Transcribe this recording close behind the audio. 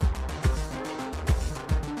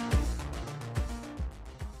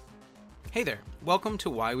Hey there, welcome to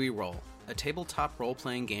Why We Roll, a tabletop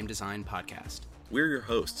role-playing game design podcast. We're your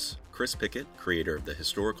hosts, Chris Pickett, creator of the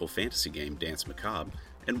historical fantasy game Dance Macabre,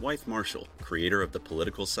 and Wythe Marshall, creator of the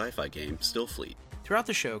political sci-fi game Stillfleet. Throughout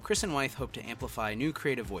the show, Chris and Wythe hope to amplify new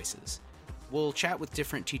creative voices. We'll chat with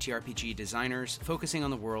different TTRPG designers, focusing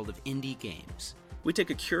on the world of indie games. We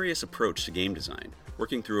take a curious approach to game design,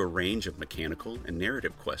 working through a range of mechanical and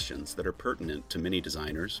narrative questions that are pertinent to many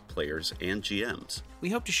designers, players, and GMs. We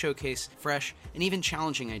hope to showcase fresh and even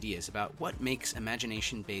challenging ideas about what makes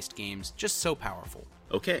imagination-based games just so powerful.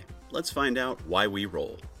 Okay, let's find out why we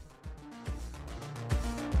roll.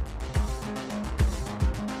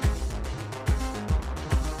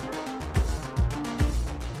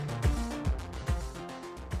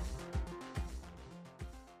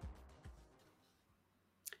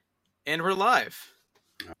 And we're live.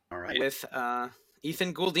 All right. With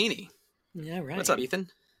Ethan Gouldini. Yeah, right. What's up, Ethan?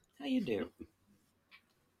 How you do?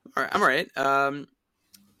 All right, I'm all right.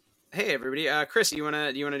 Hey, everybody. Chris, you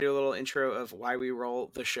wanna do a little intro of why we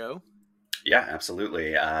roll the show? Yeah,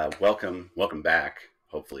 absolutely. Welcome back,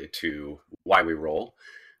 hopefully, to Why We Roll.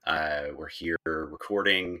 We're here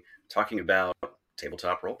recording, talking about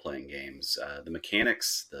tabletop role-playing games, the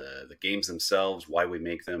mechanics, the games themselves, why we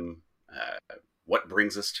make them, what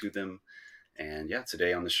brings us to them. And yeah,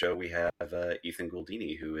 today on the show we have Ethan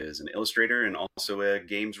Gouldini, who is an illustrator and also a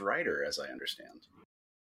games writer, as I understand.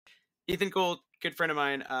 Ethan Gould, good friend of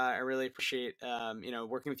mine. I really appreciate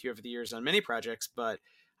working with you over the years on many projects, but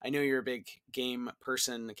I know you're a big game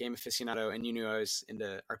person, a game aficionado, and you knew I was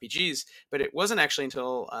into RPGs. But it wasn't actually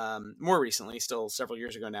until more recently, still several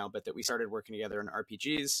years ago now, but that we started working together on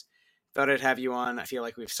RPGs. Thought I'd have you on. I feel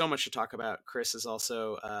like we have so much to talk about. Chris is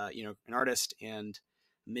also, an artist and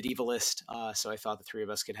medievalist. So I thought the three of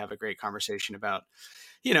us could have a great conversation about,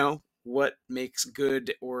 what makes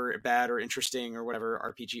good or bad or interesting or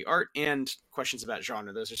whatever RPG art, and questions about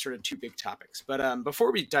genre. Those are sort of two big topics. But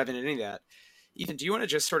before we dive into any of that, Ethan, do you want to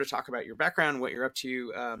just sort of talk about your background, what you're up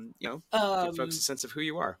to, give folks a sense of who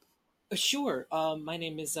you are? Sure. My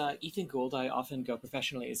name is Ethan Gould. I often go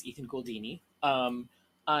professionally as Ethan Gouldini.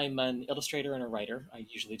 I'm an illustrator and a writer. I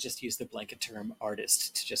usually just use the blanket term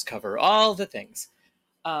artist to just cover all the things.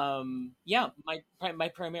 My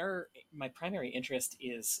primary interest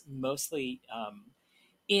is mostly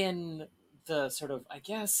in the sort of, I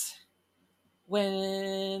guess,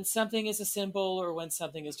 when something is a symbol or when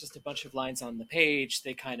something is just a bunch of lines on the page,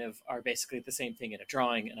 they kind of are basically the same thing in a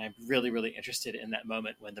drawing. And I'm really, really interested in that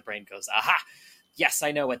moment when the brain goes, aha, yes,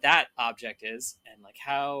 I know what that object is. And like,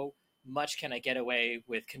 how much can I get away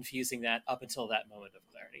with confusing that up until that moment of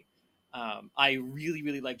clarity? I really,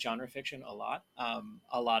 really like genre fiction a lot.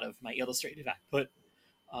 A lot of my illustrative output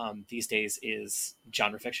these days is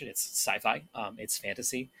genre fiction. It's sci-fi, it's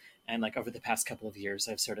fantasy. And like over the past couple of years,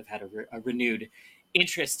 I've sort of had a renewed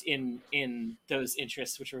interest in those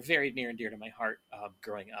interests, which were very near and dear to my heart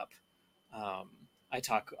growing up. I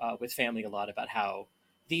talk with family a lot about how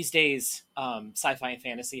these days sci-fi and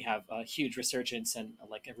fantasy have a huge resurgence and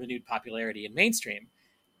like a renewed popularity in mainstream.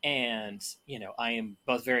 And, I am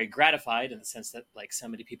both very gratified in the sense that like so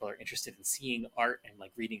many people are interested in seeing art and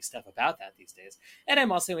like reading stuff about that these days. And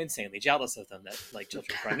I'm also insanely jealous of them that like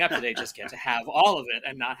children growing up today just get to have all of it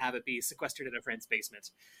and not have it be sequestered in a friend's basement.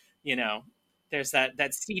 There's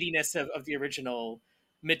that seediness of the original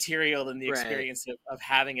material, and the experience of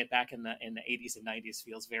having it back in the 80s and 90s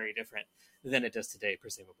feels very different than it does today,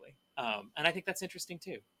 presumably. And I think that's interesting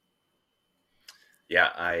too.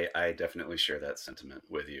 Yeah, I definitely share that sentiment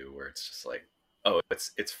with you, where it's just like, oh,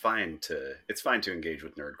 it's fine to engage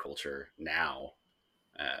with nerd culture now,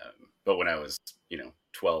 but when I was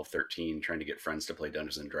 12, 13, trying to get friends to play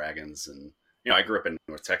Dungeons and Dragons, and I grew up in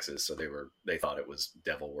North Texas, so they thought it was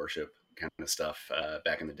devil worship kind of stuff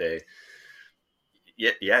back in the day.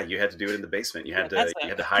 Yeah, you had to do it in the basement. You had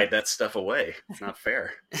to hide that stuff away. It's not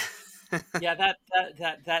fair. Yeah,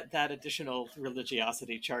 that additional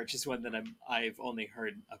religiosity charge is one that I've only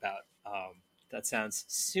heard about. That sounds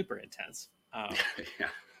super intense. Yeah.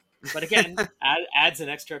 But again, adds an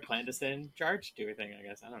extra clandestine charge to everything, I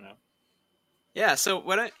guess. I don't know. Yeah. So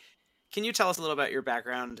can you tell us a little about your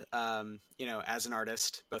background, as an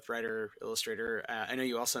artist, both writer, illustrator? I know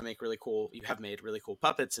you also you have made really cool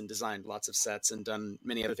puppets and designed lots of sets and done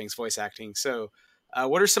many other things, voice acting. So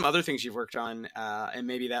what are some other things you've worked on? And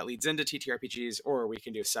maybe that leads into TTRPGs, or we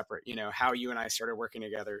can do a separate, how you and I started working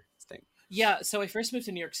together thing. Yeah, so I first moved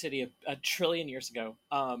to New York City a trillion years ago.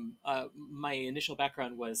 My initial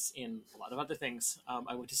background was in a lot of other things.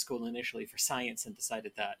 I went to school initially for science and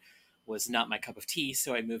decided that was not my cup of tea,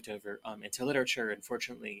 so I moved over into literature, and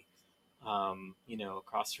fortunately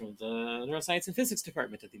across from the neuroscience and physics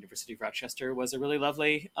department at the University of Rochester was a really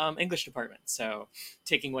lovely English department. So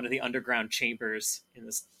taking one of the underground chambers in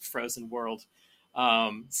this frozen world,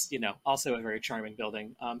 also a very charming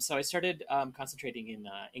building. So I started concentrating in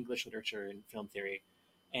English literature and film theory.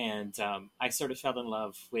 And I sort of fell in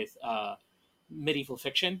love with medieval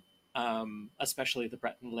fiction, especially the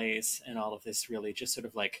Breton lays and all of this really just sort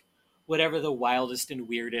of like whatever the wildest and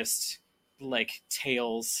weirdest like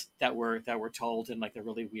tales that were told, and like the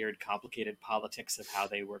really weird complicated politics of how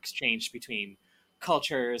they were exchanged between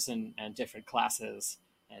cultures and different classes,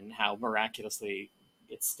 and how miraculously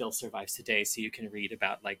it still survives today. So you can read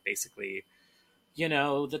about like basically the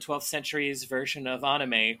 12th century's version of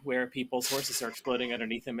anime, where people's horses are exploding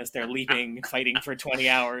underneath them as they're leaping, fighting for 20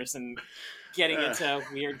 hours and getting into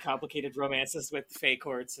weird, complicated romances with fey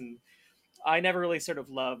courts. And I never really sort of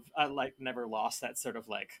never lost that sort of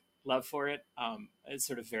like love for it. I was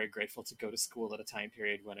sort of very grateful to go to school at a time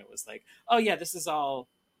period when it was like, oh yeah, this is all,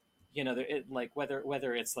 like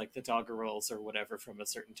whether it's like the doggerels or whatever from a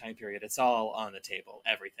certain time period, it's all on the table,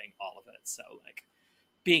 everything, all of it. So like,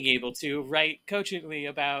 being able to write coachingly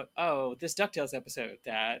about, oh, this DuckTales episode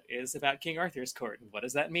that is about King Arthur's court, and what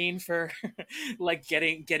does that mean for like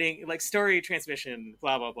getting like story transmission,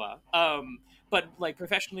 blah blah blah. But like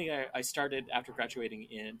professionally, I started after graduating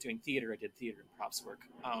in doing theater. I did theater and props work.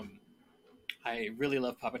 I really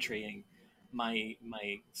love puppetrying. My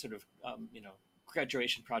sort of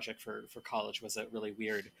graduation project for college was a really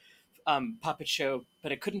weird puppet show,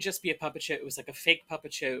 but it couldn't just be a puppet show. It was like a fake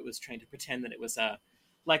puppet show. It was trying to pretend that it was the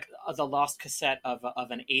lost cassette of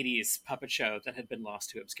an 80s puppet show that had been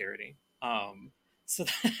lost to obscurity. So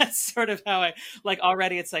that's sort of how I like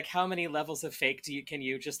already. It's like, how many levels of fake can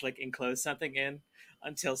you just like enclose something in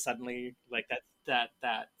until suddenly like that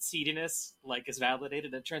seediness like is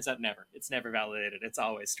validated? It turns out it's never validated. It's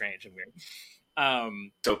always strange and weird.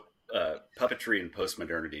 So puppetry and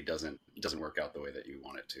postmodernity doesn't work out the way that you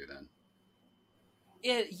want it to then.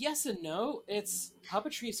 Yes and no. It's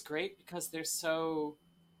puppetry is great because they're so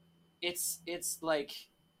it's like,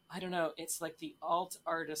 I don't know, it's like the alt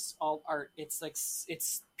artists alt art. It's like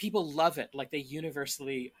it's people love it, like they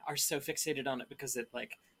universally are so fixated on it because it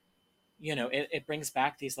like it brings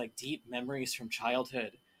back these like deep memories from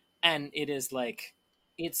childhood, and it is like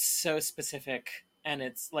it's so specific, and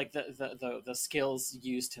it's like the skills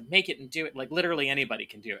used to make it and do it, like literally anybody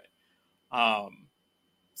can do it. I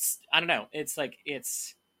don't know, it's like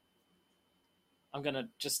it's I'm gonna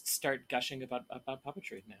just start gushing about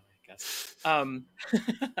puppetry now, I guess.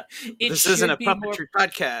 This isn't a puppetry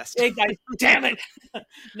podcast. Hey guys, damn it!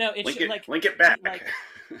 No, it should link it back. Like,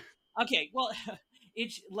 okay, well,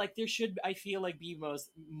 it's like there should, I feel like, be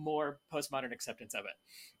more postmodern acceptance of it.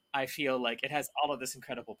 I feel like it has all of this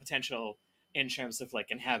incredible potential in terms of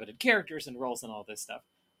like inhabited characters and roles and all this stuff.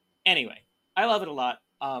 Anyway, I love it a lot.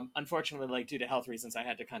 Unfortunately, like due to health reasons, I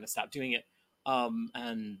had to kind of stop doing it.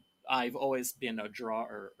 And I've always been a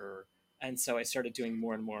drawer, and so I started doing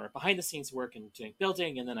more and more behind the scenes work and doing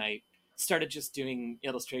building, and then I started just doing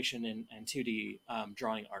illustration and 2D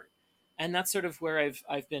drawing art, and that's sort of where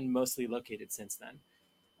I've been mostly located since then.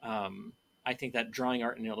 I think that drawing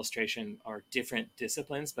art and illustration are different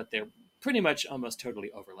disciplines, but they're pretty much almost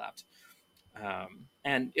totally overlapped.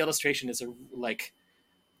 And illustration is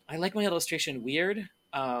I like my illustration weird,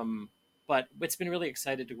 but it's been really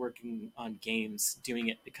excited to working on games doing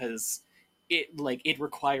it because it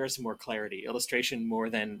requires more clarity. Illustration, more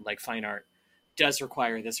than like fine art, does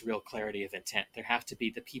require this real clarity of intent. There have to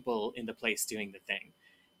be the people in the place doing the thing.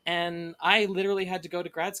 And I literally had to go to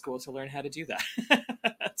grad school to learn how to do that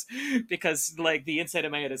because like the inside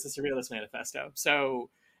of my head is a surrealist manifesto. So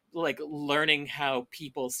like learning how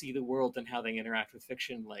people see the world and how they interact with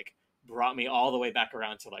fiction like brought me all the way back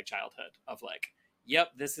around to like childhood of like,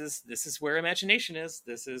 yep, this is where imagination is.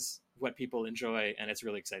 This is what people enjoy, and it's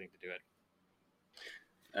really exciting to do it.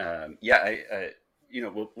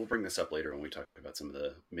 We'll bring this up later when we talk about some of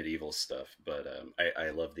the medieval stuff, but I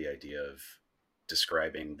love the idea of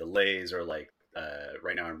describing the lays, or like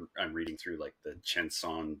right now I'm reading through like the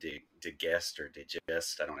Chanson de Geste or de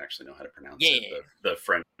Geste. I don't actually know how to pronounce it. The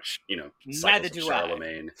French, cycles of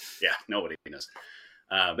Charlemagne. Yeah, nobody knows.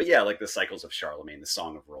 But yeah, like the cycles of Charlemagne, the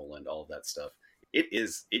Song of Roland, all of that stuff.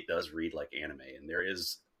 It does read like anime, and there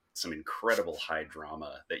is some incredible high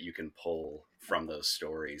drama that you can pull from those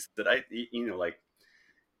stories that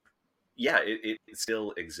it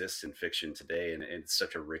still exists in fiction today, and it's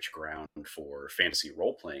such a rich ground for fantasy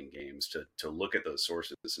role-playing games to look at those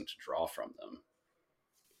sources and to draw from them.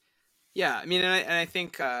 Yeah, I mean, and I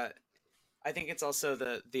think it's also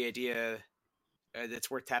the idea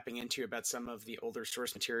that's worth tapping into about some of the older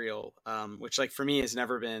source material, which like for me has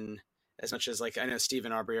never been as much as like I know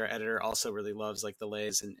Stephen Aubrey, our editor, also really loves like the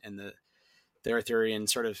Lays and the Arthurian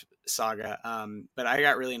sort of saga. But I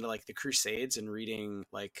got really into like the Crusades and reading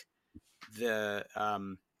like the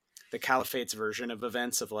Caliphate's version of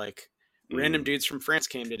events of like random dudes from France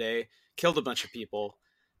came today, killed a bunch of people.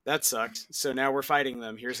 That sucked. So now we're fighting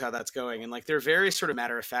them. Here's how that's going. And like they're very sort of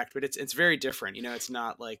matter of fact, but it's very different. You know, it's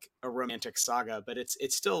not like a romantic saga, but it's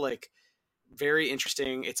still like very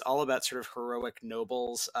interesting. It's all about sort of heroic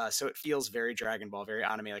nobles. So it feels very Dragon Ball, very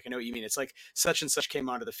anime. Like I know what you mean. It's like such and such came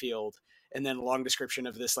onto the field, and then a long description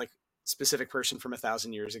of this like specific person from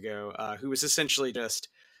 1,000 years ago who was essentially just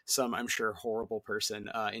some, I'm sure, horrible person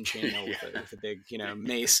in chainmail with a big, you know,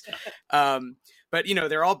 mace. But you know,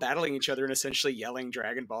 they're all battling each other and essentially yelling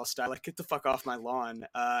Dragon Ball style, like "Get the fuck off my lawn!"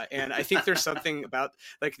 And I think there's something about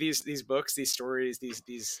like these books, these stories,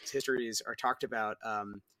 these histories are talked about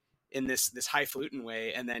in this highfalutin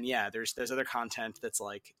way, and then yeah, there's other content that's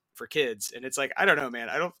like for kids, and it's like I don't know, man.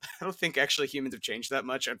 I don't think actually humans have changed that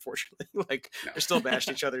much, unfortunately. Like No. they're still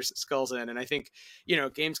bashed each other's skulls in, and I think you know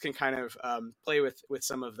games can kind of play with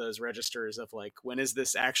some of those registers of like when is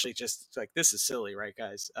this actually just like this is silly, right,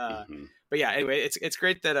 guys? But yeah, anyway, it's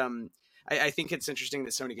great that I think it's interesting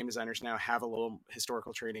that so many game designers now have a little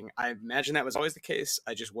historical training. I imagine that was always the case.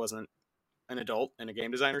 I just wasn't an adult and a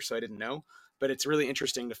game designer, so I didn't know. But it's really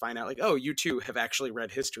interesting to find out, like, oh, you too have actually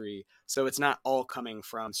read history, so it's not all coming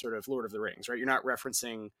from sort of Lord of the Rings, right? You're not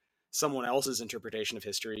referencing someone else's interpretation of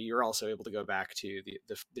history. You're also able to go back to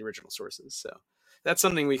the original sources. So that's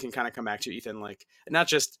something we can kind of come back to, Ethan. Like, not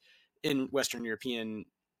just in Western European,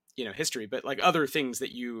 you know, history, but like other things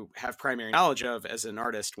that you have primary knowledge of as an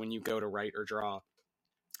artist when you go to write or draw.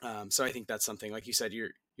 So I think that's something, like you said,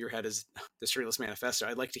 your head is the Streetless Manifesto.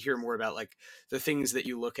 I'd like to hear more about like the things that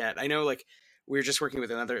you look at. I know like we were just working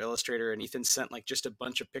with another illustrator and Ethan sent like just a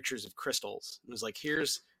bunch of pictures of crystals. It was like,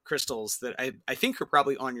 here's crystals that I think are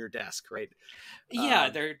probably on your desk, right? Yeah,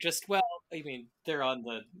 they're just, well, I mean, they're on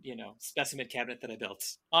the, you know, specimen cabinet that I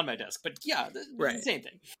built on my desk, but yeah, right. the same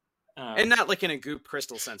thing. And not like in a goop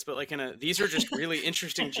crystal sense, but like in a, these are just really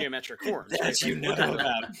interesting geometric forms. That right? you like, know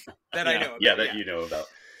about. That I know about. Yeah, that you know about.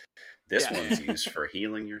 This one's used for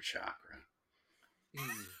healing your chakra.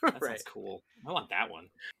 That right. sounds cool. I want that one.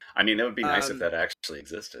 I mean, it would be nice if that actually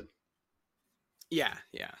existed. Yeah.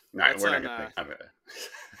 No, we're not gonna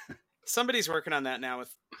Somebody's working on that now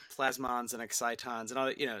with plasmons and excitons and all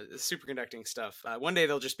that, you know, superconducting stuff. One day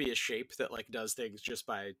there'll just be a shape that like does things just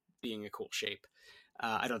by being a cool shape.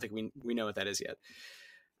 I don't think we know what that is yet.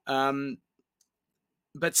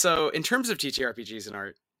 But so in terms of TTRPGs and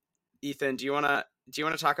art, Ethan, do you want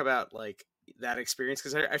to talk about like that experience?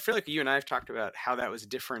 Because I feel like you and I have talked about how that was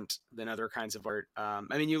different than other kinds of art. I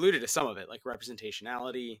mean, you alluded to some of it, like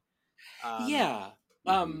representationality. Yeah.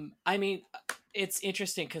 I mean, it's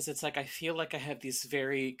interesting because it's like I feel like I have these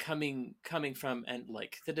very coming from, and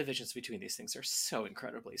like the divisions between these things are so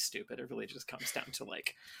incredibly stupid. It really just comes down to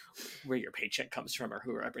like where your paycheck comes from or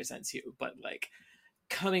who represents you. But like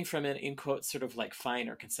coming from an in quotes sort of like fine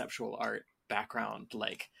or conceptual art background,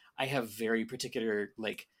 like I have very particular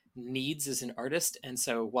like needs as an artist, and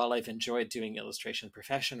so while I've enjoyed doing illustration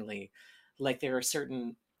professionally, like there are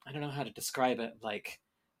certain, I don't know how to describe it, like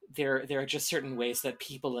there are just certain ways that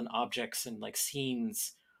people and objects and like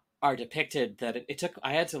scenes are depicted that it took,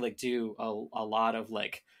 I had to like do a lot of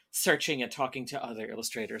like searching and talking to other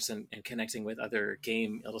illustrators and connecting with other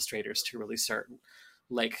game illustrators to really start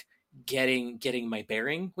like getting my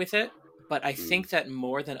bearing with it. But I think that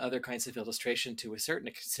more than other kinds of illustration, to a certain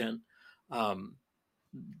extent,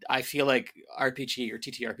 I feel like RPG or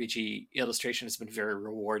TTRPG illustration has been very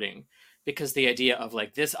rewarding, because the idea of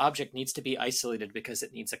like this object needs to be isolated because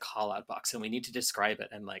it needs a call out box and we need to describe it,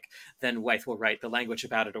 and like then Wythe will write the language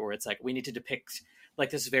about it, or it's like we need to depict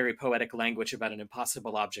like this very poetic language about an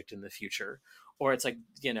impossible object in the future, or it's like,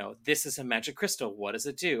 you know, this is a magic crystal, what does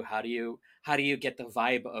it do, how do you get the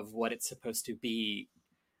vibe of what it's supposed to be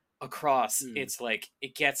across. It's like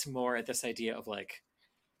it gets more at this idea of like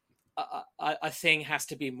a thing has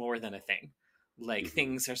to be more than a thing. Like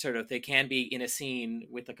things are sort of, they can be in a scene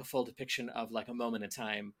with like a full depiction of like a moment in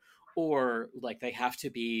time, or like they have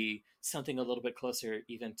to be something a little bit closer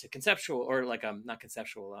even to conceptual, or like not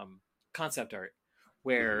conceptual, concept art,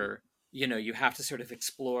 where you know you have to sort of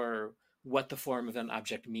explore what the form of an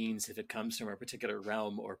object means if it comes from a particular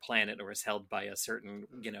realm or planet or is held by a certain,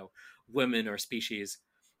 you know, woman or species.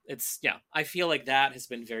 It's, yeah, I feel like that has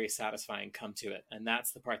been very satisfying come to it, and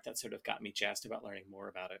that's the part that sort of got me jazzed about learning more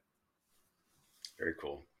about it. Very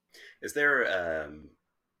cool. Is there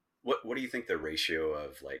what do you think the ratio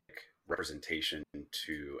of like representation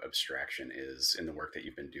to abstraction is in the work that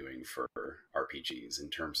you've been doing for RPGs in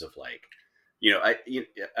terms of like,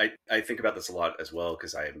 I think about this a lot as well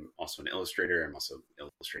because I'm also an illustrator. I'm also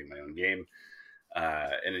illustrating my own game.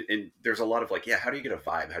 And there's a lot of like, yeah, how do you get a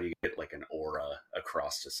vibe? How do you get like an aura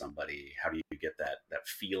across to somebody? How do you get that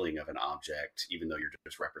feeling of an object, even though you're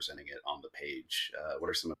just representing it on the page? What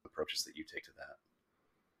are some of the approaches that you take to that?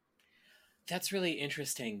 That's really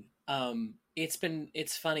interesting.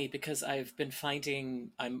 It's funny because I've been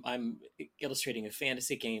finding I'm illustrating a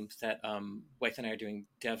fantasy game that wife and I are doing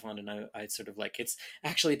dev on, and I sort of like, it's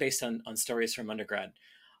actually based on stories from undergrad.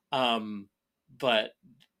 But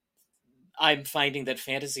I'm finding that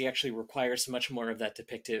fantasy actually requires much more of that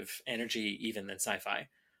depictive energy even than sci-fi.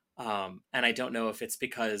 And I don't know if it's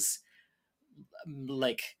because,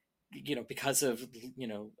 like, because of,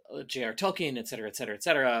 J.R. Tolkien, et cetera, et cetera, et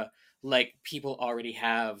cetera, like, people already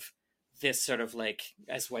have this sort of, like,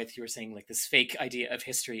 as Wythe, you were saying, like, this fake idea of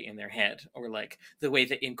history in their head, or like the way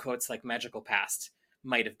that, in quotes, like, magical past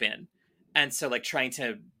might have been. And so, like, trying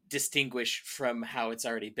to distinguish from how it's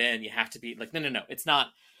already been, you have to be like, no, it's not,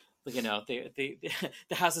 the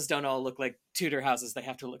the houses don't all look like Tudor houses. They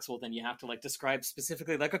have to look, so then you have to like describe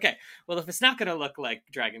specifically, like, okay, well, if it's not going to look like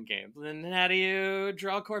Dragon Game, then how do you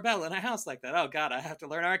draw Corbel in a house like that? Oh God, I have to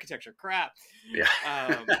learn architecture. Crap. Yeah.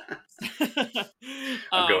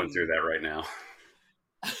 I'm going through that right now.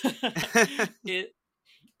 It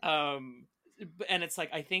and it's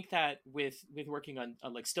like, I think that with working on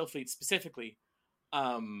like Stillfleet specifically,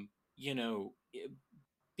 you know,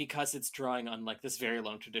 because it's drawing on like this very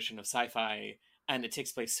long tradition of sci-fi, and it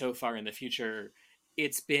takes place so far in the future,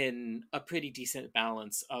 it's been a pretty decent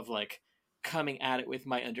balance of like coming at it with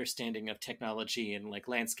my understanding of technology and like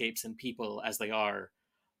landscapes and people as they are,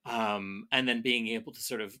 and then being able to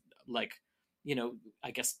sort of like, I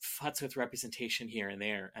guess, futz with representation here and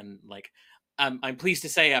there. And like, I'm pleased to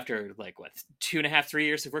say, after like what, 2.5, 3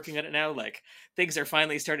 years of working on it now, like, things are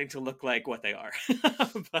finally starting to look like what they are.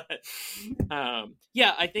 But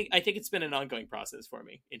yeah, I think it's been an ongoing process for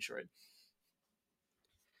me, in short.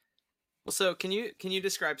 Well, so can you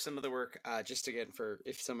describe some of the work, just again, for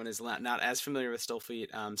if someone is not as familiar with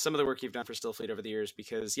Stillfleet, some of the work you've done for Stillfleet over the years?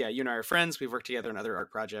 Because yeah, you and I are friends. We've worked together on other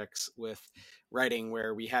art projects with writing,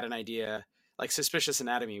 where we had an idea like Suspicious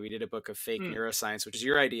Anatomy. We did a book of fake neuroscience, which is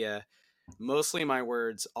your idea, mostly my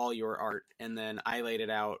words, all your art, and then I laid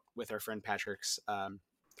it out with our friend Patrick's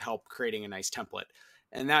help, creating a nice template.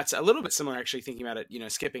 And that's a little bit similar, actually, thinking about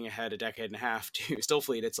it. Skipping ahead a decade and a half to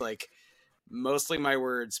Stillfleet. It's like mostly my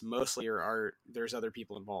words, mostly your art. There's other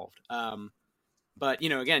people involved. But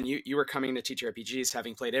again, you were coming to TTRPGs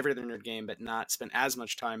having played every other nerd game, but not spent as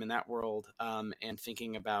much time in that world, and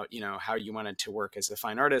thinking about how you wanted to work as a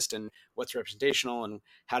fine artist and what's representational and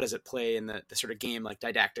how does it play in the sort of game like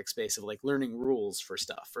didactic space of like learning rules for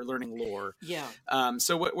stuff or learning lore. Yeah.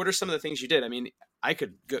 So what are some of the things you did? I mean, I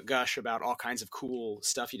could gush about all kinds of cool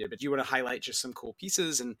stuff you did, but do you want to highlight just some cool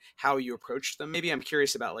pieces and how you approached them? Maybe I'm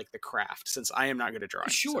curious about like the craft, since I am not good at drawing.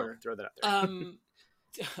 Sure. So throw that out there.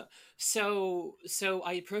 So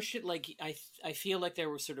I approached it like, I feel like there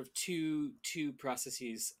were sort of two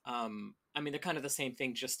processes. I mean, they're kind of the same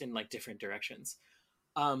thing, just in like different directions.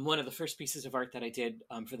 One of the first pieces of art that I did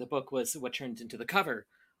for the book was what turned into the cover,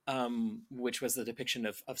 which was the depiction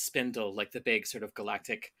of Spindle, like the big sort of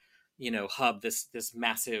galactic, hub, this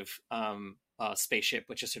massive spaceship,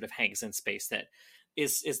 which just sort of hangs in space, that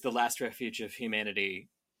is the last refuge of humanity,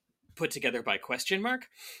 put together by Question Mark,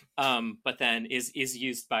 but then is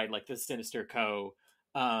used by like the Sinister Co.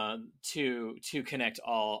 To connect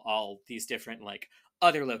all these different like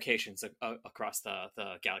other locations across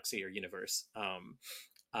the galaxy or universe,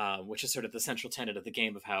 which is sort of the central tenet of the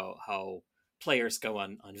game, of how players go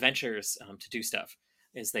on ventures to do stuff,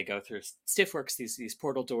 is they go through Stiffworks, these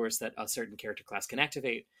portal doors that a certain character class can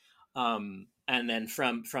activate, and then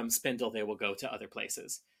from Spindle they will go to other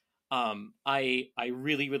places. I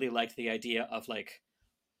really, really liked the idea of like,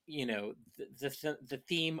 the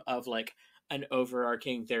theme of like an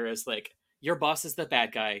overarching, there is like, your boss is the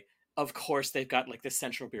bad guy. Of course, they've got like this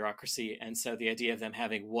central bureaucracy. And so the idea of them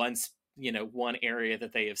having one area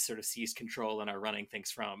that they have sort of seized control and are running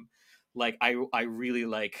things from, like, I really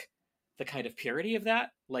like the kind of purity of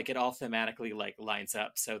that. Like, it all thematically like lines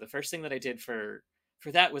up. So the first thing that I did for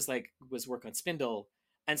that was work on Spindle.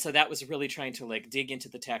 And so that was really trying to like dig into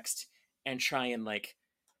the text and try and like,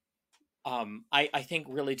 I think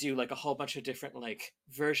really do like a whole bunch of different like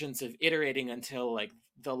versions of iterating until like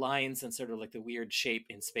the lines and sort of like the weird shape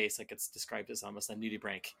in space, like it's described as almost a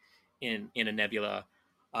nudibranch in a nebula.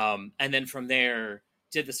 And then from there,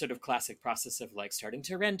 did the sort of classic process of like starting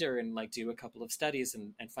to render and like do a couple of studies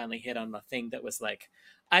and finally hit on the thing that was like,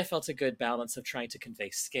 I felt a good balance of trying to convey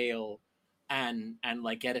scale and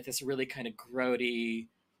like get at this really kind of grody,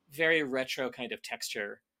 very retro kind of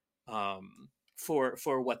texture,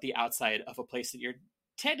 for what the outside of a place that you're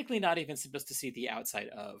technically not even supposed to see the outside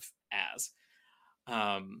of as.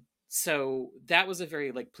 So that was a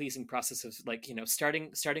very like pleasing process of like, you know, starting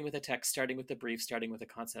with a text, starting with the brief, starting with a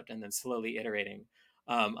concept, and then slowly iterating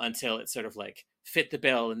until it sort of like fit the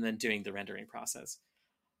bill, and then doing the rendering process.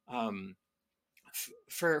 Um,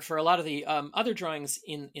 for a lot of the other drawings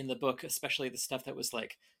in the book, especially the stuff that was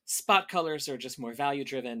like spot colors or just more value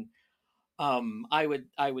driven, I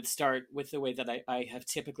would start with the way that I have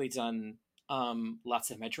typically done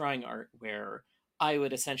lots of my drawing art, where I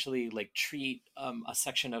would essentially like treat a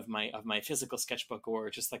section of my physical sketchbook, or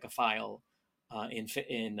just like a file in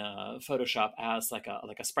Photoshop, as like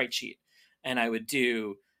a sprite sheet, and I would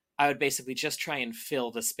basically just try and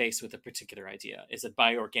fill the space with a particular idea. Is it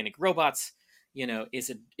bioorganic robots? You know, is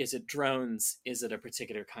it drones? Is it a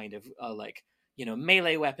particular kind of like, you know,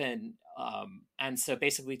 melee weapon? And so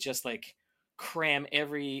basically just like cram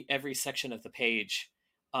every section of the page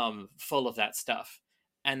full of that stuff.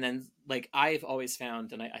 And then like I've always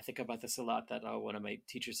found, and I think about this a lot, that one of my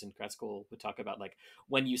teachers in grad school would talk about, like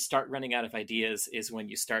when you start running out of ideas is when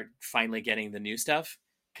you start finally getting the new stuff,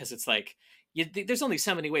 because it's like there's only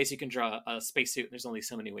so many ways you can draw a spacesuit, and there's only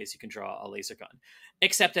so many ways you can draw a laser gun,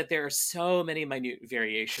 except that there are so many minute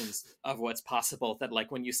variations of what's possible that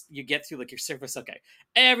like when you get through like your surface, okay,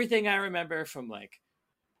 everything I remember from like,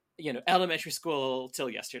 you know, elementary school till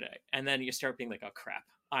yesterday, and then you start being like, oh crap,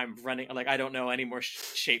 I'm running, like I don't know any more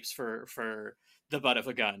shapes for the butt of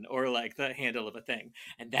a gun or like the handle of a thing.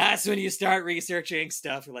 And that's when you start researching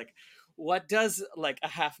stuff like, what does like a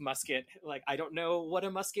half musket, like I don't know what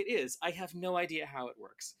a musket is, I have no idea how it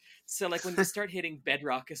works. So like when you start hitting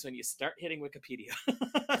bedrock is when you start hitting Wikipedia.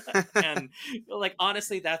 And like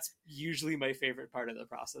honestly, that's usually my favorite part of the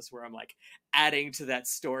process, where I'm like adding to that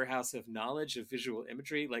storehouse of knowledge of visual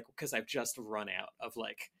imagery, like because I've just run out of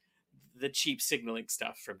like the cheap signaling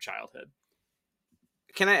stuff from childhood.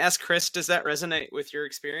 Can I ask Chris, does that resonate with your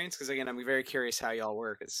experience? Because again, I'm very curious how y'all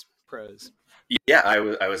work as pros. Yeah,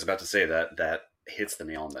 I was about to say that hits the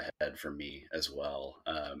nail on the head for me as well.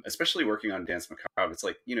 Especially working on Dance Macabre, it's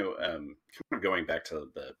like, you know, kind of going back to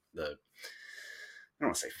the I don't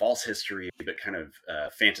want to say false history, but kind of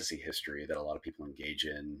fantasy history that a lot of people engage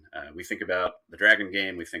in. We think about the Dragon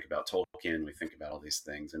game, we think about Tolkien, we think about all these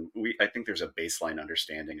things, and I think there's a baseline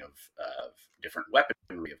understanding of different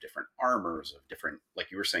weaponry, of different armors, of different,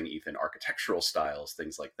 like you were saying, Ethan, architectural styles,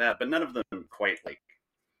 things like that. But none of them quite like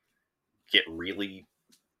get really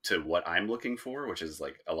to what I'm looking for, which is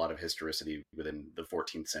like a lot of historicity within the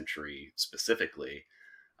 14th century specifically.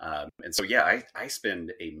 And so, yeah, I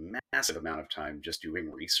spend a massive amount of time just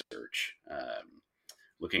doing research,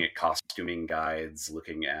 looking at costuming guides,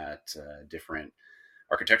 looking at different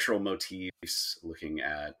architectural motifs, looking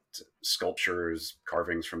at sculptures,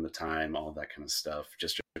 carvings from the time, all that kind of stuff,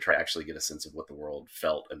 just to try to actually get a sense of what the world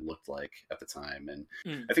felt and looked like at the time. And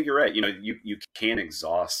I think you're right. You know, you can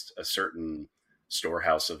exhaust a certain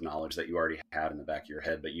storehouse of knowledge that you already have in the back of your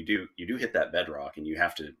head, but you do hit that bedrock, and you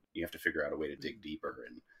have to figure out a way to dig deeper.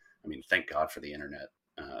 And I mean, thank God for the internet.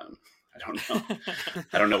 I don't know.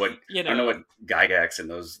 I don't know what I don't know what Gygax and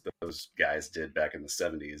those guys did back in the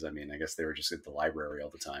 70s. I mean, I guess they were just at the library all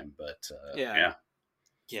the time. But yeah.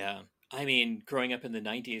 I mean, growing up in the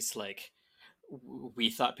 90s, like we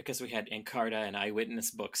thought because we had Encarta and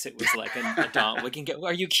Eyewitness books, it was like a dawn. We can get.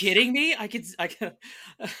 Are you kidding me? I could.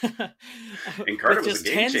 Encarta was just a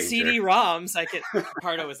game 10 changer. CD-ROMs.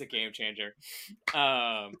 Encarta was a game changer.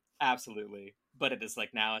 Absolutely. But it is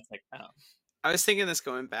like now it's like, oh. I was thinking this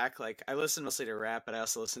going back, like I listen mostly to rap, but I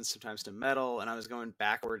also listen sometimes to metal, and I was going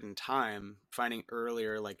backward in time, finding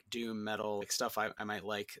earlier like doom metal, like stuff I might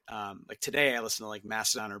like. Like today I listen to like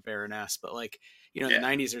Mastodon or Baroness, but like, you know, in the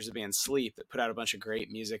 90s there's a band Sleep that put out a bunch of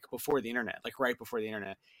great music before the internet, like right before the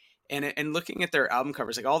internet. And looking at their album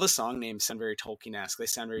covers, like all the song names sound very Tolkien-esque. They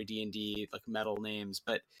sound very D&D, like metal names,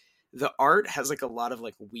 but the art has like a lot of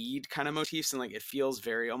like weed kind of motifs, and like it feels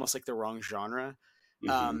very almost like the wrong genre.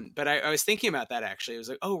 But I was thinking about that actually. It was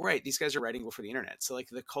like, oh, right, these guys are writing before the internet. So like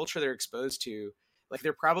the culture they're exposed to, like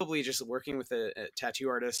they're probably just working with a tattoo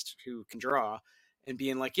artist who can draw and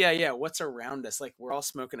being like, yeah, what's around us? Like we're all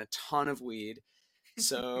smoking a ton of weed.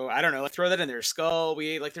 So I don't know, like throw that in their skull.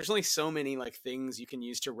 There's only so many like things you can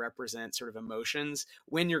use to represent sort of emotions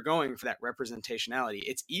when you're going for that representationality.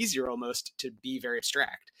 It's easier almost to be very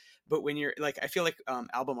abstract. But when you're like, I feel like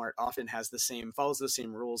album art often follows the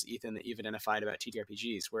same rules, Ethan, that you've identified about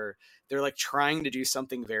TTRPGs, where they're like trying to do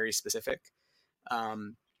something very specific.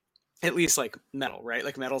 At least like metal, right?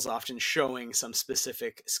 Like metal's often showing some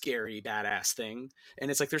specific scary badass thing, and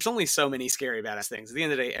it's like there's only so many scary badass things. At the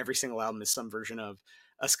end of the day, every single album is some version of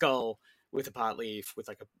a skull with a pot leaf with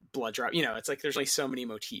like a blood drop. It's like there's only so many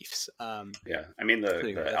motifs. Yeah, I mean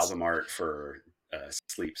the album art for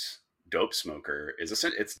Sleep's Dope Smoker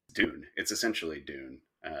it's Dune. It's essentially Dune.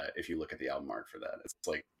 If you look at the album art for that, it's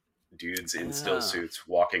like dudes in still suits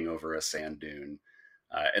walking over a sand dune.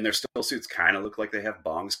 And their still suits kind of look like they have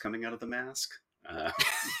bongs coming out of the mask.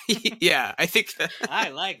 Yeah, I think that. I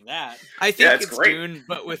like that. I think it's great. Dune,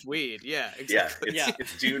 but with weed. Yeah, exactly. Yeah,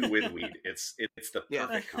 it's Dune with weed. It's the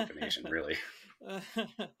perfect combination, really.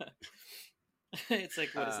 It's like,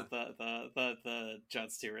 what is it? The Jon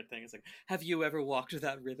Stewart thing. It's like, have you ever walked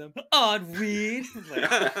that rhythm on weed?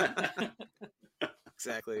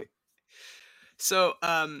 Exactly. So,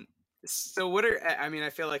 what are, I mean, I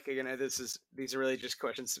feel like, again, these are really just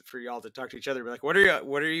questions for y'all to talk to each other, but like, what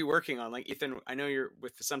are you working on? Like, Ethan, I know you're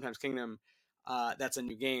with the Sometimes Kingdom. That's a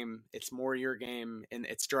new game. It's more your game, and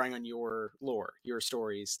it's drawing on your lore, your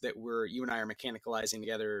stories that you and I are mechanicalizing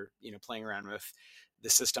together, playing around with the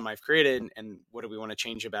system I've created, and what do we want to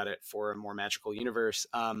change about it for a more magical universe?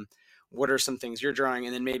 What are some things you're drawing?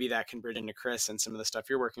 And then maybe that can bridge into Chris and some of the stuff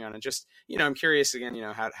you're working on. And just, I'm curious again,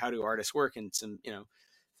 how do artists work, and some,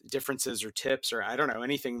 differences or tips, or I don't know,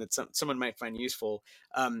 anything that someone might find useful.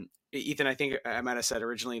 Ethan, I think I might have said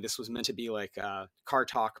originally this was meant to be like car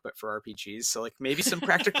talk, but for RPGs. So like maybe some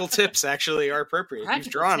practical tips actually are appropriate. You've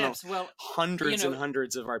drawn hundreds and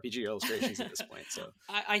hundreds of RPG illustrations at this point. So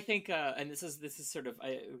I think, and this is sort of,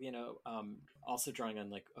 also drawing on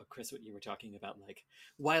like Chris, what you were talking about, like,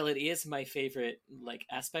 while it is my favorite like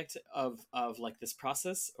aspect of like this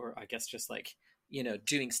process, or I guess just like,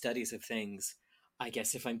 doing studies of things, I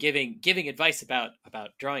guess if I'm giving advice about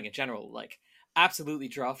drawing in general, like absolutely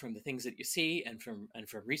draw from the things that you see and from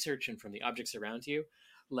research and from the objects around you.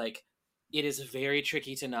 Like, it is very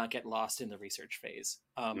tricky to not get lost in the research phase.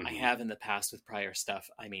 I have in the past with prior stuff.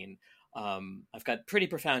 I mean, I've got pretty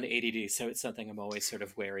profound ADD, so it's something I'm always sort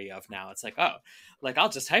of wary of now. It's like, oh, like I'll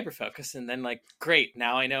just hyper focus, and then like, great,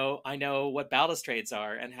 now I know what balustrades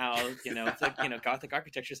are and how Gothic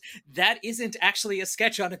architectures. That isn't actually a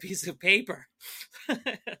sketch on a piece of paper.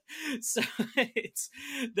 So it's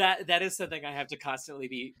that is something I have to constantly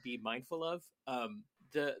be mindful of.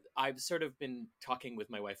 I've sort of been talking with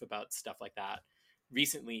my wife about stuff like that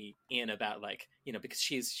recently, about like, because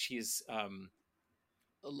she's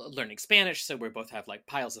learning Spanish, so we both have like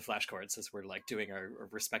piles of flashcards as we're like doing our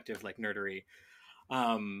respective like nerdery.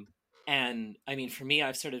 And I mean, for me,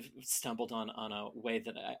 I've sort of stumbled on a way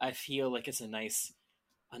that I feel like it's a nice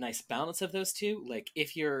balance of those two. Like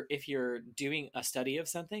if you're doing a study of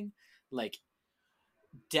something, like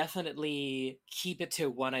definitely keep it to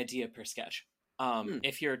one idea per sketch.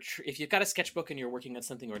 If you've got a sketchbook and you're working on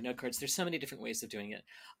something, or note cards, there's so many different ways of doing it.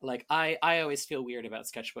 Like I always feel weird about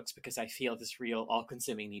sketchbooks because I feel this real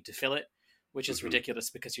all-consuming need to fill it, which is ridiculous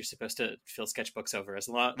because you're supposed to fill sketchbooks over as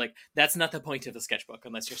long. Like that's not the point of the sketchbook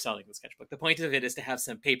unless you're selling the sketchbook. The point of it is to have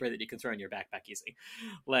some paper that you can throw in your backpack easy.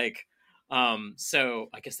 Like, so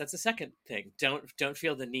I guess that's the second thing. Don't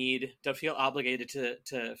feel the need. Don't feel obligated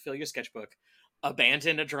to fill your sketchbook.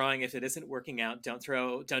 Abandon a drawing if it isn't working out. Don't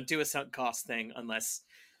do a sunk cost thing unless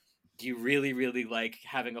you really, really like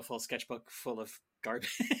having a full sketchbook full of garbage,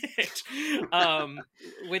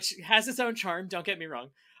 which has its own charm. Don't get me wrong.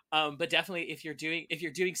 But definitely if you're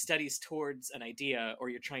doing studies towards an idea, or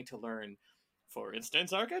you're trying to learn, for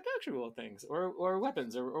instance, architectural things or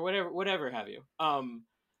weapons or whatever have you,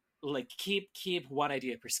 like keep one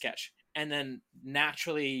idea per sketch, and then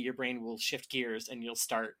naturally your brain will shift gears and you'll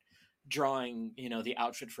start drawing the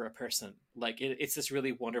outfit for a person. Like it's this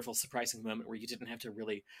really wonderful, surprising moment where you didn't have to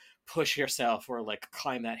really push yourself or like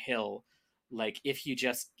climb that hill. Like if you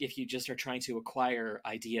just are trying to acquire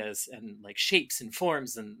ideas and like shapes and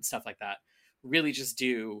forms and stuff like that, really just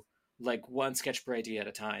do like one sketch per idea at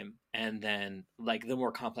a time, and then like the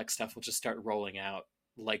more complex stuff will just start rolling out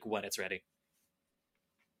like when it's ready.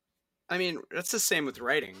 I mean, that's the same with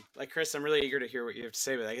writing. Like, Chris, I'm really eager to hear what you have to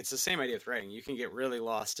say, but like, it's the same idea with writing. You can get really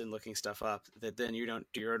lost in looking stuff up that then you don't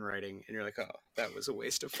do your own writing, and you're like, oh, that was a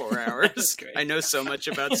waste of 4 hours. I know so much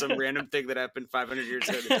about some random thing that happened 500 years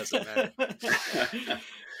ago that doesn't matter.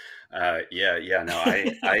 No,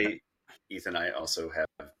 I Ethan, I also have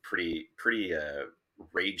pretty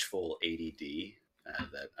rageful ADD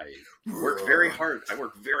that I work very hard. I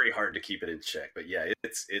work very hard to keep it in check. But yeah,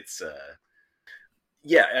 it's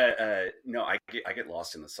no, I get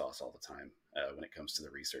lost in the sauce all the time when it comes to the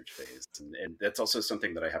research phase, and that's also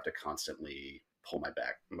something that I have to constantly pull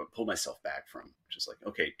myself back from, which is like,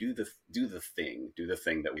 okay, do the thing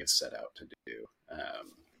that we have set out to do.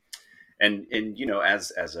 And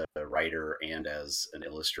as a writer and as an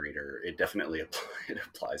illustrator, it definitely it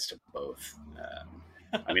applies to both.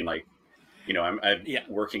 I mean, like, I'm Yeah.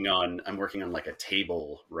 working on like a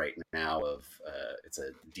table right now of it's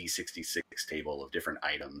a D66 table of different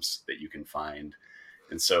items that you can find.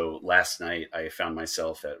 And so last night I found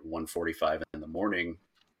myself at 1:45 in the morning,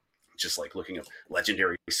 just like looking up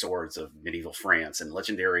legendary swords of medieval France and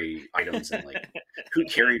legendary items, and like who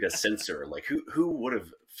carried a censer, like who would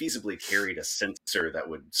have feasibly carried a censer that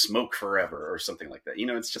would smoke forever or something like that.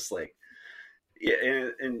 It's just like, yeah,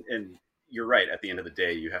 and you're right. At the end of the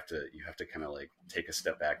day, you have to kind of like take a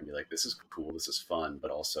step back and be like, this is cool, this is fun,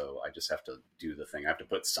 but also I just have to do the thing. I have to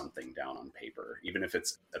put something down on paper, even if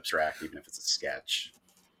it's abstract, even if it's a sketch.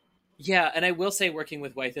 Yeah, and I will say working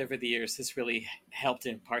with Wythe over the years has really helped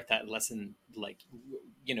impart that lesson. Like,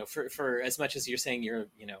 for as much as you're saying you're,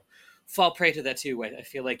 fall prey to that too. I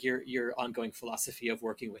feel like your ongoing philosophy of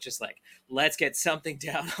working, which is like, let's get something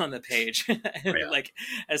down on the page, Yeah. like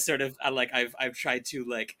as sort of like I've tried to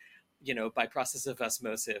like, by process of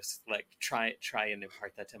osmosis, like try and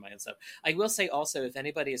impart that to my own stuff. I will say also, if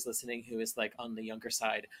anybody is listening who is like on the younger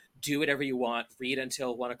side, do whatever you want, read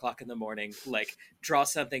until 1 o'clock in the morning, like draw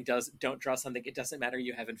something, don't draw something. It doesn't matter.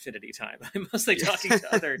 You have infinity time. I'm mostly talking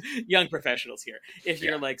to other young professionals here. If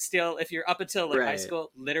you're like if you're up until like high school,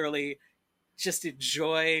 literally just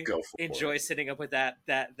enjoy sitting up with that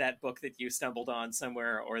book that you stumbled on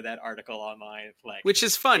somewhere, or that article online, like, which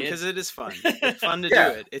is fun because it is fun. It's fun to do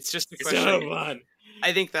it. It's just a question. So fun.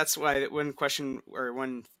 I think that's why one question or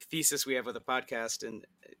one thesis we have with a podcast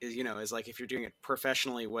is like, if you're doing it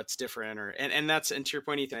professionally, what's different, and that's, and to your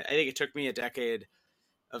point, Ethan, I think it took me a decade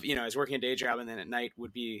of, I was working a day job and then at night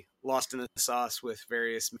would be lost in the sauce with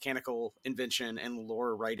various mechanical invention and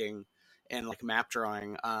lore writing and like map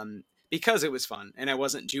drawing. Because it was fun and I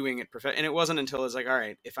wasn't doing it and it wasn't until I was like, all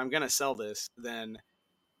right, if I'm going to sell this, then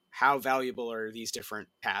how valuable are these different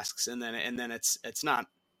tasks? And then it's not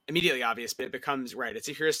immediately obvious, but it becomes, right, it's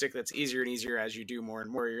a heuristic that's easier and easier as you do more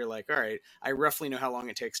and more. You're like, all right, I roughly know how long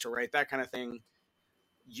it takes to write that kind of thing.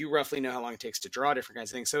 You roughly know how long it takes to draw different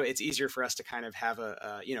kinds of things. So it's easier for us to kind of have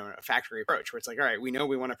a factory approach where it's like, all right, we know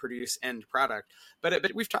we want to produce end product,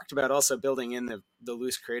 but we've talked about also building in the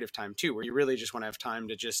loose creative time too, where you really just want to have time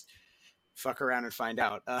to just fuck around and find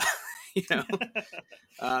out,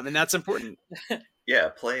 and that's important. Yeah,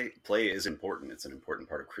 play is important. It's an important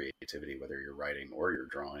part of creativity, whether you're writing or you're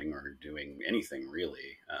drawing or doing anything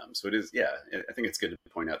really. So it is. Yeah, I think it's good to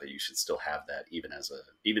point out that you should still have that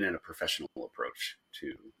even in a professional approach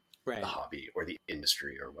to the hobby or the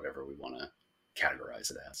industry or whatever we want to categorize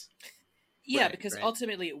it as. Yeah, because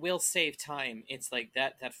ultimately it will save time. It's like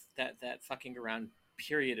that fucking around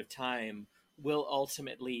period of time will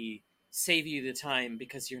ultimately save you the time,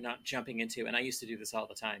 because you're not jumping into, and I used to do this all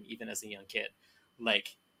the time, even as a young kid.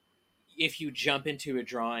 Like, if you jump into a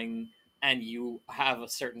drawing and you have a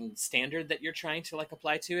certain standard that you're trying to like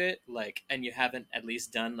apply to it, like, and you haven't at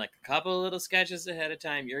least done like a couple of little sketches ahead of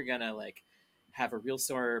time, you're gonna like have a real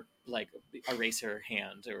sore like eraser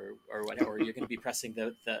hand or whatever. Or you're gonna be pressing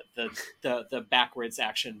the backwards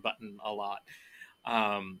action button a lot.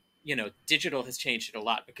 Digital has changed it a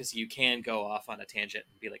lot, because you can go off on a tangent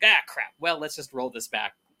and be like, crap, well, let's just roll this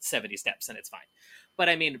back 70 steps and it's fine. But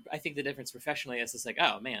I mean, I think the difference professionally is it's like,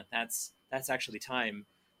 oh man, that's actually time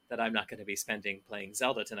that I'm not going to be spending playing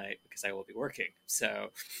Zelda tonight, because I will be working.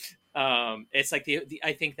 So it's like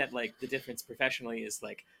I think that like the difference professionally is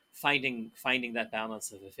like finding that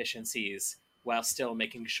balance of efficiencies while still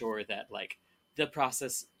making sure that like the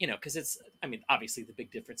process, because it's, I mean, obviously the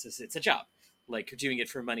big difference is it's a job. Like, you're doing it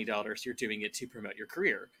for money dollars, you're doing it to promote your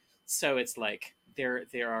career. So it's like there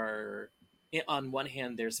are, on one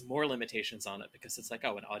hand, there's more limitations on it, because it's like,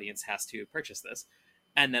 oh, an audience has to purchase this.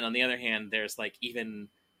 And then on the other hand, there's like even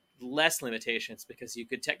less limitations, because you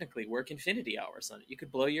could technically work infinity hours on it. You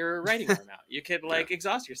could blow your writing arm out. You could like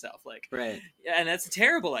exhaust yourself. Like, right. And that's a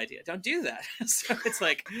terrible idea. Don't do that. So it's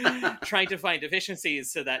like trying to find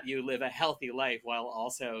efficiencies so that you live a healthy life while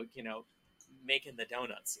also, making the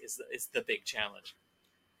donuts is the big challenge.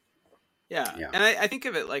 Yeah. And I think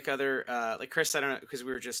of it like other, like Chris, I don't know, because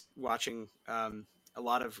we were just watching a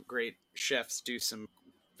lot of great chefs do some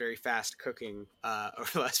very fast cooking over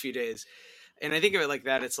the last few days. And I think of it like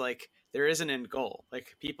that. It's like, there is an end goal.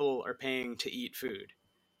 Like, people are paying to eat food.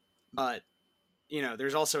 but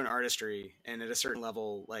there's also an artistry, and at a certain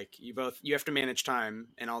level, like you have to manage time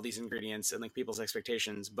and all these ingredients and like people's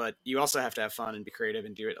expectations, but you also have to have fun and be creative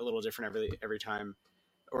and do it a little different every time,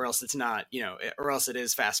 or else it's not, or else it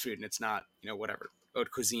is fast food and it's not, whatever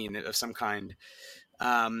haute cuisine of some kind.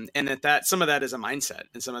 And that some of that is a mindset,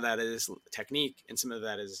 and some of that is technique, and some of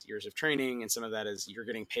that is years of training, and some of that is you're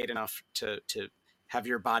getting paid enough to have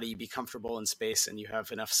your body be comfortable in space, and you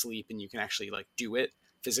have enough sleep, and you can actually like do it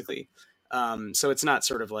physically. So it's not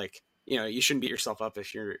sort of like, you shouldn't beat yourself up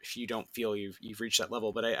if you don't feel you've reached that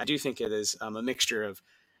level. But I do think it is a mixture of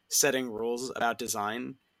setting rules about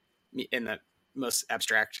design in that most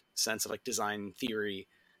abstract sense of like design theory.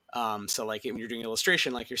 So like when you're doing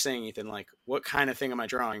illustration, like you're saying, Ethan, like what kind of thing am I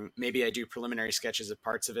drawing? Maybe I do preliminary sketches of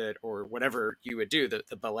parts of it, or whatever you would do, the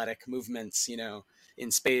balletic movements,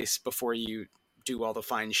 in space before you do all the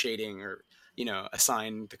fine shading, or,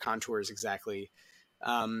 assign the contours exactly.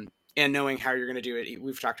 And knowing how you're going to do it.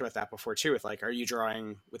 We've talked about that before too, with like, are you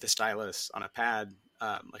drawing with a stylus on a pad,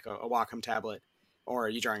 like a Wacom tablet, or are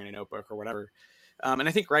you drawing in a notebook or whatever? And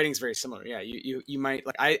I think writing is very similar. Yeah, you might,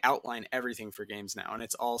 like, I outline everything for games now, and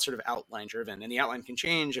it's all sort of outline driven, and the outline can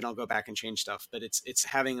change, and I'll go back and change stuff. But it's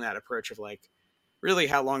having that approach of like, really,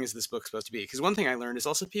 how long is this book supposed to be? Because one thing I learned is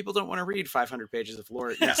also people don't want to read 500 pages of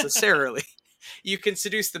lore necessarily. You can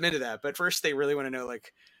seduce them into that, but first they really want to know,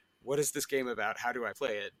 like, what is this game about? How do I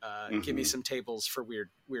play it? Give me some tables for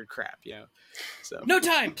weird crap, So no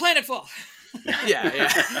time, planetfall.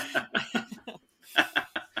 yeah.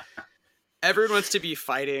 Everyone wants to be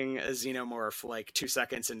fighting a xenomorph like 2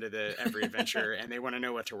 seconds into every adventure, and they want to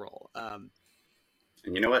know what to roll. And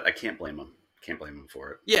you know what? I can't blame them. Can't blame them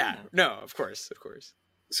for it. Yeah, no, of course.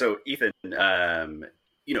 So, Ethan, kind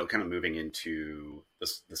of moving into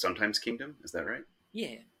the Sometimes Kingdom, is that right?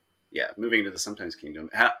 Yeah. Yeah, moving into the Sometimes Kingdom.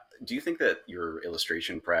 Do you think that your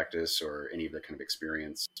illustration practice, or any of the kind of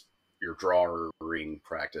experience, your drawing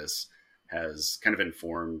practice, has kind of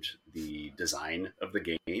informed the design of the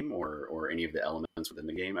game, or any of the elements within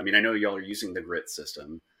the game? I mean, I know y'all are using the grit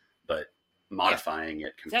system, but modifying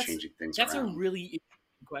it, kind of changing things around. That's a really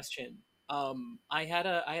interesting question. I had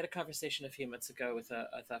a conversation a few months ago with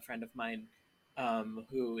a friend of mine,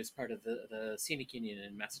 who is part of the scenic union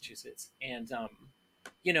in Massachusetts, and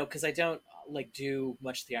because I don't like do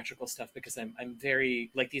much theatrical stuff, because I'm very,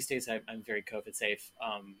 like, these days I'm very COVID safe,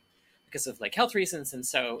 because of like health reasons, and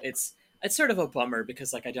so it's sort of a bummer,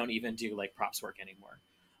 because like I don't even do like props work anymore.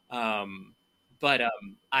 But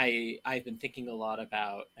I've been thinking a lot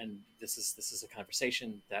about, and this is a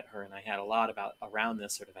conversation that her and I had a lot about around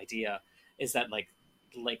this sort of idea, is that like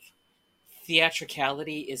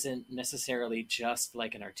theatricality isn't necessarily just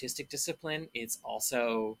like an artistic discipline. It's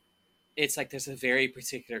also, it's like there's a very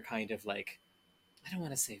particular kind of like, I don't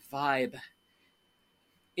want to say vibe.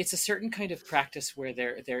 It's a certain kind of practice where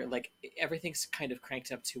they're like, everything's kind of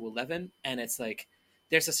cranked up to 11, and it's like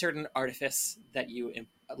there's a certain artifice that you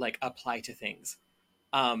like apply to things.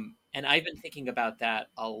 And I've been thinking about that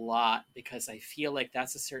a lot, because I feel like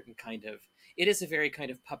that's a certain kind of, it is a very kind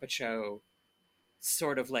of puppet show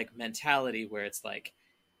sort of like mentality, where it's like,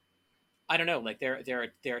 I don't know, like there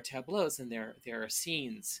are tableaus, and there are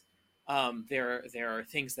scenes, there are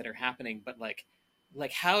things that are happening, but like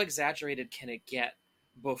how exaggerated can it get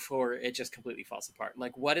before it just completely falls apart?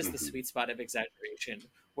 Like, what is the sweet spot of exaggeration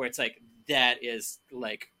where it's like, that is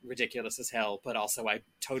like ridiculous as hell, but also I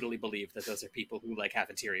totally believe that those are people who like have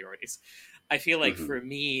interiorities. I feel like for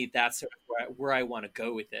me, that's sort of where I want to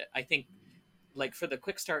go with it. I think, like, for the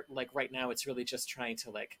quick start, like right now, it's really just trying to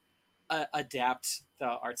like adapt the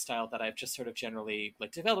art style that I've just sort of generally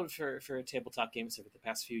like developed for tabletop games over the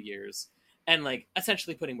past few years, and like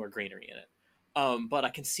essentially putting more greenery in it. But I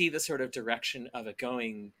can see the sort of direction of it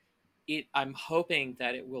going. I'm hoping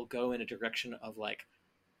that it will go in a direction of like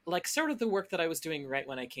sort of the work that I was doing right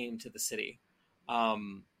when I came to the city.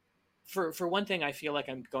 For one thing, I feel like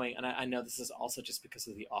I'm going, and I know this is also just because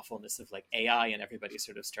of the awfulness of like AI, and everybody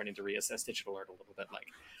sort of starting to reassess digital art a little bit. Like,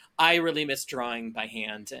 I really miss drawing by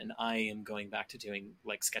hand, and I am going back to doing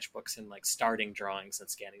like sketchbooks and like starting drawings and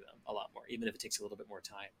scanning them a lot more, even if it takes a little bit more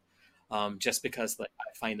time. Just because like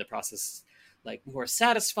I find the process like more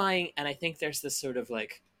satisfying, and I think there's this sort of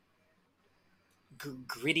like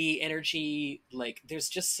gritty energy. Like, there's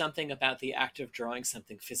just something about the act of drawing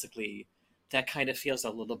something physically that kind of feels a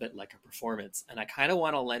little bit like a performance, and I kind of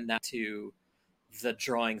want to lend that to the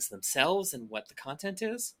drawings themselves and what the content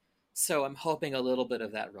is. So I'm hoping a little bit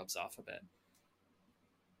of that rubs off a bit.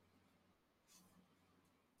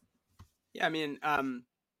 Yeah, I mean, I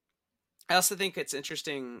also think it's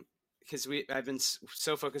interesting because I've been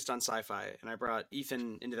so focused on sci-fi, and I brought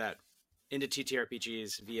Ethan into that into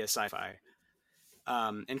TTRPGs via sci-fi.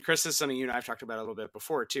 And Chris, is something you and I've talked about a little bit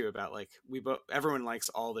before too, about like everyone likes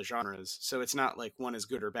all the genres, so it's not like one is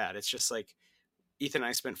good or bad. It's just like Ethan and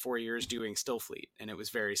I spent 4 years doing Stillfleet, and it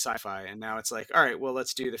was very sci-fi, and now it's like, all right, well,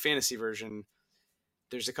 let's do the fantasy version.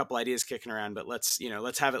 There's a couple ideas kicking around, but let's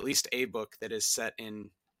have at least a book that is set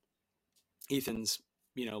in Ethan's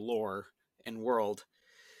lore and world.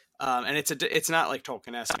 And it's not like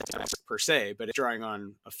Tolkien-esque per se, but it's drawing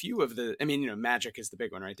on a few of the. I mean, magic is the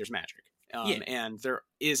big one, right? There's magic, and there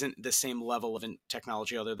isn't the same level of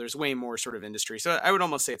technology, although there's way more sort of industry. So I would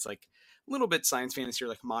almost say it's like a little bit science fantasy or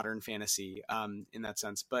like modern fantasy in that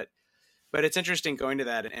sense. But it's interesting going to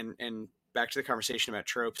that and back to the conversation about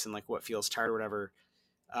tropes and like what feels tired or whatever.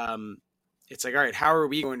 It's like, all right, how are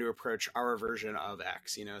we going to approach our version of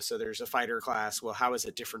X? So there's a fighter class. Well, how is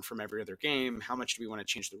it different from every other game? How much do we want to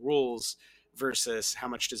change the rules versus how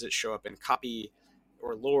much does it show up in copy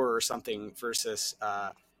or lore or something versus,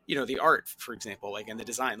 the art, for example, like, and the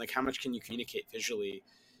design, like how much can you communicate visually?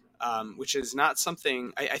 Which is not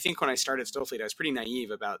something I think when I started Stillfleet, I was pretty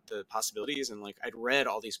naive about the possibilities. And like, I'd read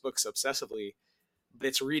all these books obsessively, but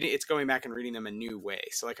it's going back and reading them a new way.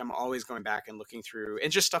 So like I'm always going back and looking through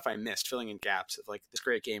and just stuff I missed, filling in gaps of like this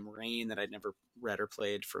great game Rain that I'd never read or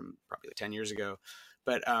played from probably like 10 years ago.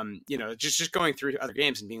 But just going through other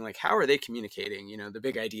games and being like, how are they communicating, the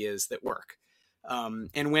big ideas that work?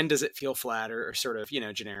 And when does it feel flat or sort of,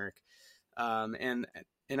 generic? And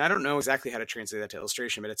I don't know exactly how to translate that to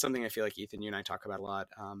illustration, but it's something I feel like Ethan, you and I talk about a lot.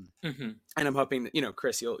 And I'm hoping that,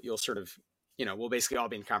 Chris, you'll sort of, we'll basically all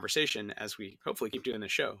be in conversation as we hopefully keep doing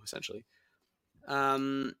this show, essentially.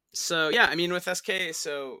 So yeah, I mean, with SK,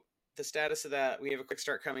 so the status of that, we have a quick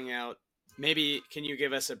start coming out. Maybe can you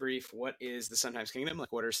give us a brief, what is the Sometimes Kingdom?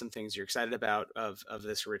 Like, what are some things you're excited about of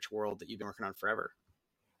this rich world that you've been working on forever?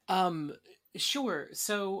 Sure.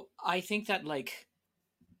 So I think that like,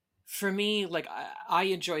 for me, like I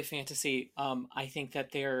enjoy fantasy. I think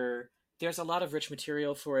that there's a lot of rich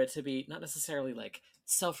material for it to be not necessarily like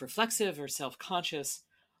self-reflexive or self-conscious.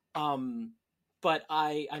 But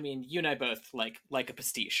I mean, you and I both like a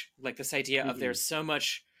pastiche, like this idea of there's so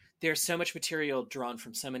much material drawn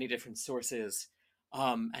from so many different sources,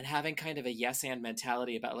 and having kind of a yes and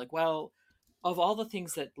mentality about like, well, of all the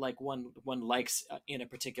things that like one likes in a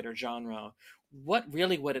particular genre, what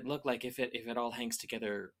really would it look like if it all hangs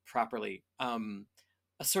together properly?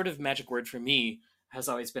 A sort of magic word for me has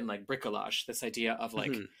always been like bricolage. This idea of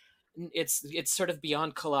like it's sort of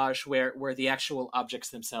beyond collage where the actual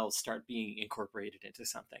objects themselves start being incorporated into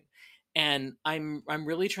something. And I'm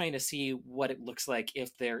really trying to see what it looks like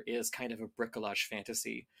if there is kind of a bricolage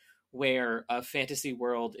fantasy where a fantasy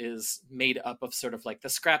world is made up of sort of like the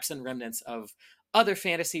scraps and remnants of other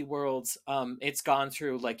fantasy worlds. It's gone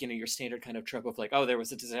through like, your standard kind of trope of like, oh, there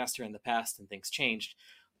was a disaster in the past and things changed.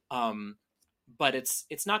 But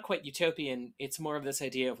it's not quite utopian. It's more of this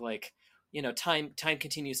idea of like, time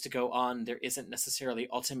continues to go on. There isn't necessarily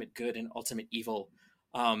ultimate good and ultimate evil.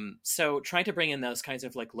 So trying to bring in those kinds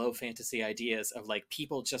of like low fantasy ideas of like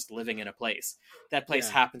people just living in a place. That place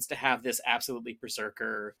happens to have this absolutely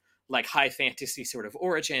berserker, like high fantasy sort of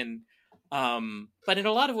origin. But in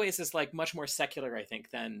a lot of ways is like much more secular, I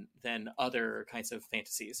think, than other kinds of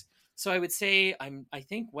fantasies. So I would say I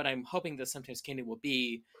think what I'm hoping the Sometimes Kingdom will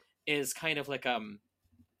be is kind of like a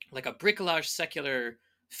bricolage secular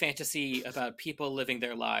fantasy about people living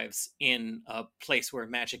their lives in a place where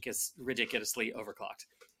magic is ridiculously overclocked.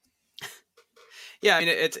 Yeah, I mean,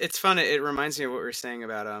 it's fun. It reminds me of what we were saying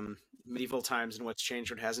about medieval times and what's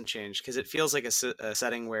changed, what hasn't changed, because it feels like a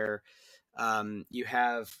setting where you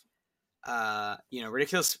have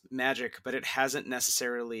ridiculous magic, but it hasn't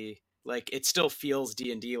necessarily, like, it still feels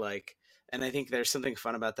D&D like. And I think there's something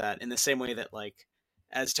fun about that, in the same way that like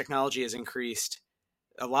as technology has increased,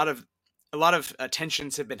 a lot of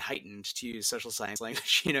tensions have been heightened, to use social science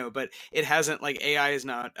language, but it hasn't, like, AI has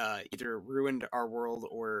not either ruined our world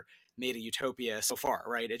or made a utopia so far,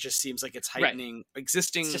 right? It just seems like it's heightening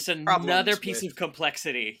existing It's just problems another piece of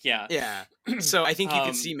complexity. Yeah. So I think you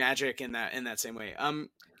can see magic in that same way.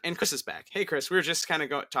 And Chris is back. Hey, Chris, we were just kind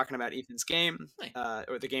of talking about Ethan's game,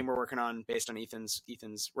 or the game we're working on based on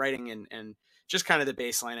Ethan's writing, and just kind of the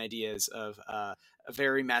baseline ideas of a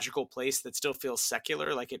very magical place that still feels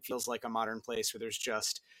secular. Like, it feels like a modern place where there's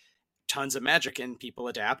just tons of magic and people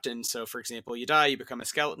adapt. And so, for example, you die, you become a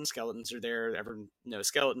skeleton. Skeletons are there. Everyone knows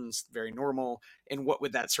skeletons, very normal. And what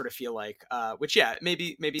would that sort of feel like? Which, yeah,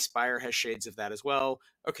 maybe Spire has shades of that as well.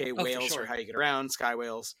 Okay, whales are how you get around. Sky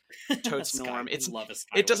whales, totes norm.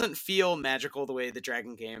 It doesn't feel magical the way the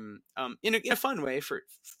Dragon game, in a fun way,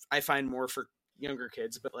 I find more for younger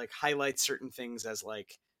kids, but like highlights certain things as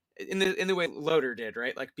like in the way Loader did,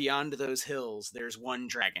 right? Like beyond those hills, there's one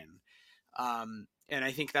dragon. And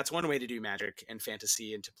I think that's one way to do magic and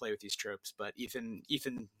fantasy and to play with these tropes. But Ethan,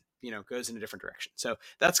 goes in a different direction. So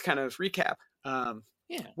that's kind of recap.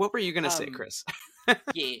 Yeah. What were you going to say, Chris?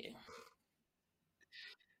 Yeah.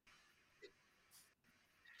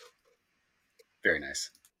 Very nice.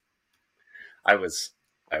 I was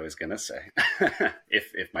gonna say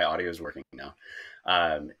if my audio is working now.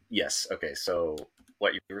 Yes. Okay. So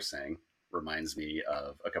what you were saying reminds me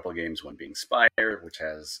of a couple of games. One being Spire, which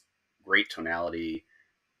has great tonality,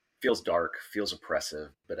 feels dark, feels oppressive,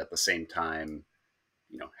 but at the same time,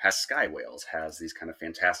 has sky whales, has these kind of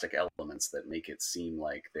fantastic elements that make it seem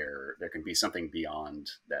like there can be something beyond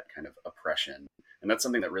that kind of oppression, and that's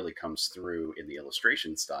something that really comes through in the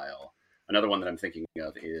illustration style. Another one that I'm thinking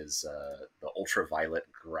of is the Ultraviolet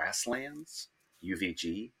Grasslands,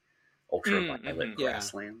 UVG, Ultraviolet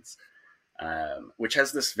Grasslands, which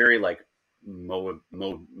has this very like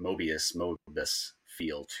Mobius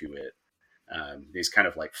feel to it. These kind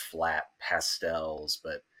of like flat pastels,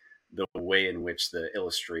 but the way in which the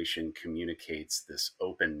illustration communicates this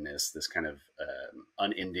openness, this kind of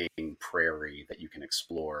unending prairie that you can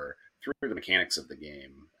explore through the mechanics of the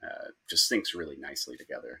game, just syncs really nicely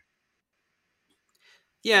together.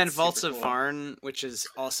 Yeah, and Vaults of Varn, which is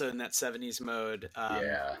also in that 70s mode.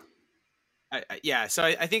 So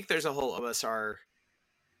I think there's a whole OSR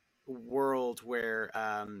world where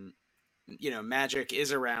magic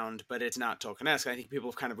is around, but it's not Tolkien-esque. I think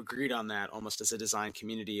people have kind of agreed on that almost as a design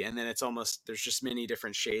community, and then it's almost there's just many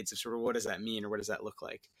different shades of sort of what does that mean or what does that look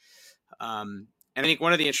like. And I think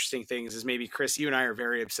one of the interesting things is maybe Chris, you and I are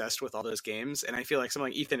very obsessed with all those games, and I feel like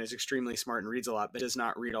someone like Ethan is extremely smart and reads a lot, but does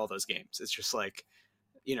not read all those games. It's just like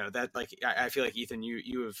that like I feel like Ethan,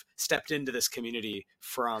 you have stepped into this community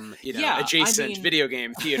from adjacent video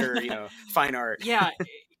game theater, fine art. Yeah,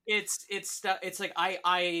 it's like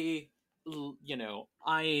I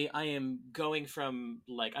am going from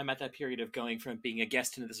like I'm at that period of going from being a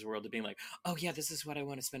guest into this world to being like, oh yeah, this is what I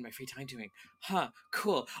want to spend my free time doing. Huh,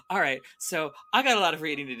 cool. All right, so I got a lot of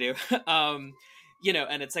reading to do. And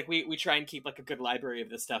it's like we try and keep like a good library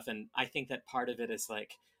of this stuff, and I think that part of it is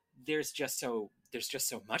like there's just so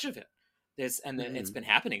much of it. It's been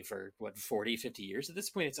happening for 40, 50 years at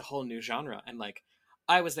this point. It's a whole new genre, and like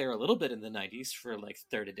I was there a little bit in the 90s for like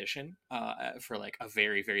 3rd edition for like a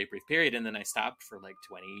very, very brief period, and then I stopped for like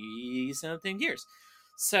 20 something years.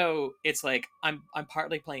 So it's like I'm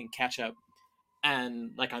partly playing catch up,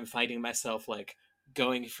 and like I'm finding myself like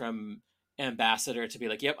going from ambassador to be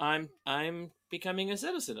like, yep, I'm becoming a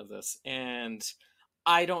citizen of this, and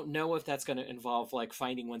I don't know if that's going to involve like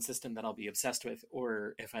finding one system that I'll be obsessed with,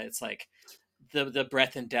 or if it's like the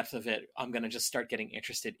breadth and depth of it. I'm going to just start getting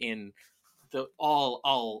interested in the all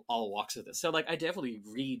walks of this. So like I definitely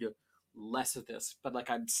read less of this, but like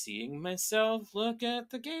I'm seeing myself look at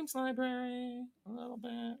the games library a little bit,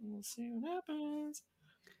 and we'll see what happens.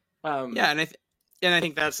 And I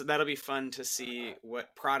think that'll be fun to see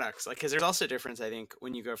what products like, because there's also a difference I think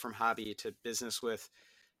when you go from hobby to business with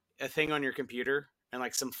a thing on your computer and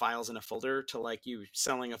like some files in a folder to like you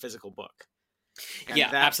selling a physical book. And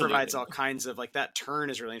that absolutely provides all kinds of like that turn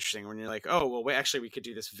is really interesting when you're like, oh, well, wait, actually we could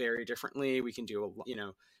do this very differently. We can do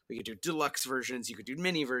we could do deluxe versions. You could do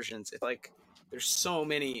mini versions. It's like, there's so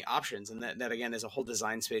many options. And that again is a whole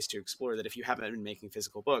design space to explore that if you haven't been making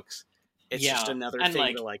physical books, it's just another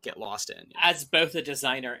thing to like get lost in. As both a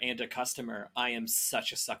designer and a customer, I am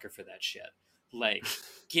such a sucker for that shit. Like,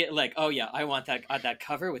 get like, oh yeah, I want that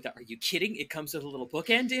cover with that. Are you kidding? It comes with a little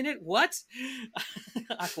bookend in it. What?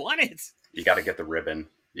 I want it. You got to get the ribbon.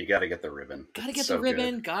 Gotta get the ribbon. Gotta get the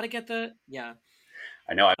ribbon. Good. Gotta get the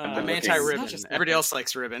I know. I'm anti-ribbon. Everybody else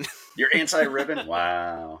likes ribbon. You're anti-ribbon?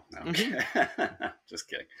 Wow. Okay. Just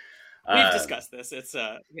kidding. We've discussed this. It's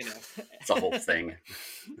it's a whole thing.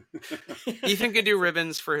 Ethan could do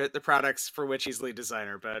ribbons for the products for which he's lead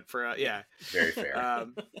designer, but for very fair,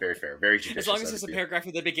 very fair, very judicious. As long as there's a paragraph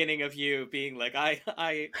at the beginning of you being like, I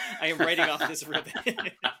am writing off this ribbon.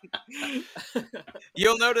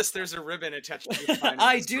 You'll notice there's a ribbon attached to the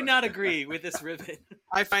I do not agree with this ribbon.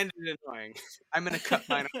 I find it annoying. I'm going to cut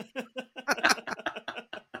mine off.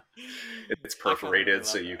 It's perforated,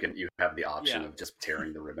 so you have the option of just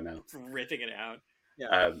tearing the ribbon out, ripping it out.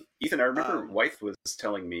 Yeah. Ethan, I remember Wythe was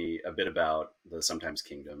telling me a bit about the Sometimes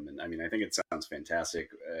Kingdom, and I mean, I think it sounds fantastic.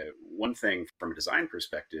 One thing from a design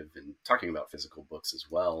perspective, and talking about physical books as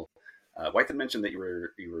well, Wythe had mentioned that you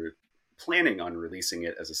were planning on releasing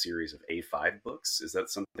it as a series of A5 books. Is that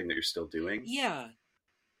something that you're still doing? Yeah.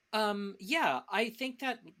 I think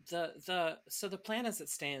that the plan as it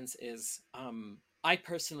stands is I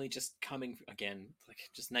personally just coming again like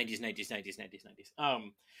just 90s,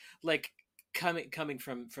 like coming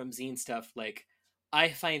from zine stuff, like I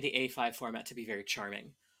find the A5 format to be very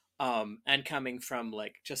charming. And coming from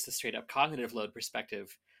like just a straight up cognitive load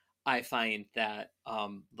perspective, I find that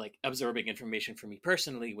like absorbing information for me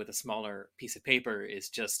personally with a smaller piece of paper is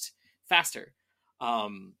just faster.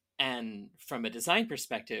 And from a design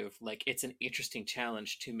perspective, like it's an interesting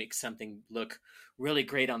challenge to make something look really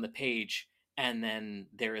great on the page, and then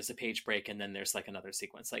there is a page break, and then there's like another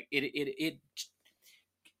sequence. Like it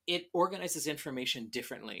organizes information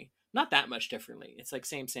differently, not that much differently. It's like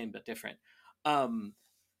same but different. um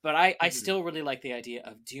but I still really like the idea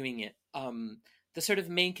of doing it. The sort of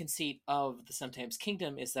main conceit of the Sometimes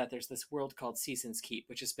Kingdom is that there's this world called Seasons Keep,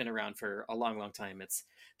 which has been around for a long time. It's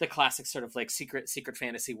the classic sort of like secret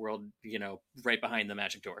fantasy world, right behind the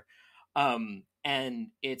magic door. And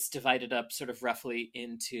it's divided up sort of roughly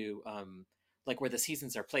into like where the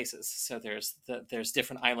seasons are places. So there's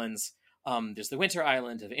different islands. There's the winter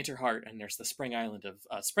island of Interheart, and there's the spring island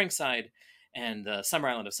of Springside, and the summer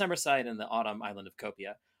island of Summerside, and the autumn island of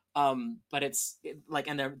Copia. But like,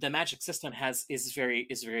 and the magic system is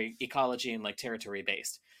very ecology and like territory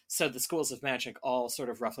based. So the schools of magic all sort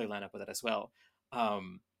of roughly line up with it as well.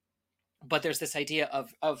 Um, but there's this idea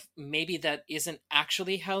of maybe that isn't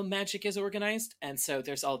actually how magic is organized, and so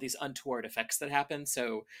there's all these untoward effects that happen.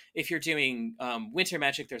 So if you're doing winter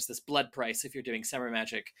magic, there's this blood price. If you're doing summer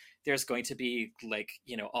magic, there's going to be like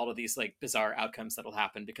all of these like bizarre outcomes that'll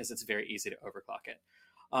happen because it's very easy to overclock it,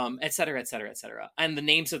 et cetera, et cetera, et cetera. And the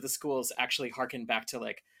names of the schools actually harken back to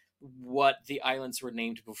like what the islands were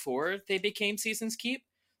named before they became Seasons Keep.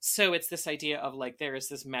 So it's this idea of like there is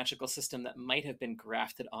this magical system that might have been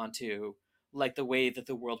grafted onto like the way that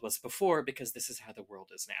the world was before, because this is how the world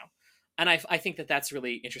is now. And I think that that's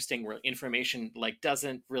really interesting, where information like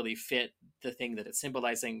doesn't really fit the thing that it's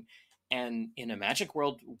symbolizing. And in a magic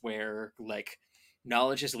world where like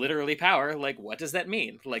knowledge is literally power, like what does that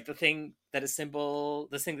mean? Like the thing that is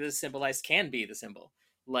symbolized can be the symbol,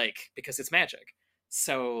 like because it's magic.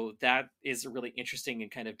 So that is a really interesting and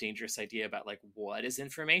kind of dangerous idea about like what is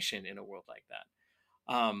information in a world like that.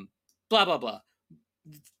 Blah blah blah.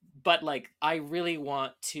 But like I really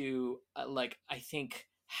want to like I think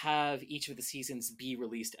have each of the seasons be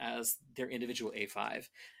released as their individual A5.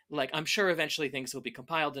 Like I'm sure eventually things will be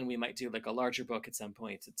compiled and we might do like a larger book at some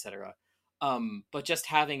point, etc. But just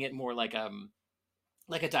having it more like a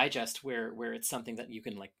digest where it's something that you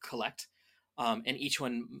can like collect, and each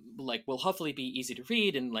one like will hopefully be easy to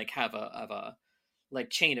read and like have a like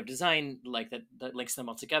chain of design like that links them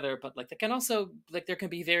all together. But like they can also like there can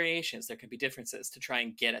be variations, there can be differences to try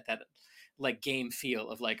and get at that like game feel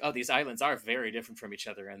of like, oh, these islands are very different from each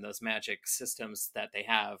other, and those magic systems that they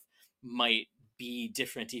have might be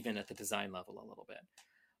different even at the design level a little bit.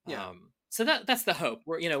 Yeah. So that's the hope.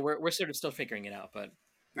 We're sort of still figuring it out, but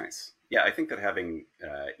Nice. Yeah, I think that having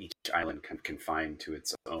each island confined to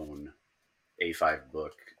its own A5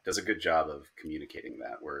 book does a good job of communicating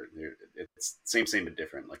that. Where it's same but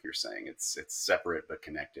different, like you're saying. It's separate but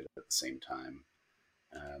connected at the same time.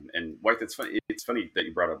 And White, it's funny. It's funny that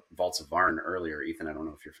you brought up Vaults of Varn earlier, Ethan. I don't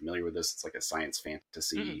know if you're familiar with this. It's like a science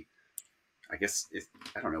fantasy. Mm-hmm. I guess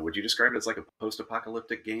I don't know. Would you describe it as like a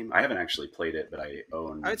post-apocalyptic game? I haven't actually played it, but I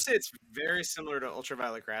own. I would say it's very similar to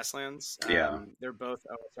Ultraviolet Grasslands. Yeah, they're both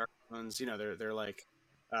OSR clones. They're like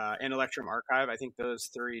and Electrum Archive. I think those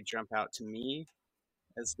three jump out to me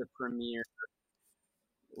as the premier.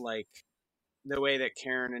 Like the way that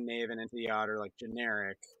Karen and Knave and Into the Odd are like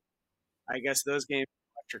generic. I guess those games,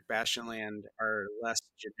 Electric Bastionland, are less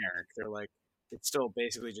generic. They're like it's still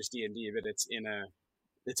basically just D&D, but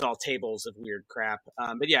it's all tables of weird crap.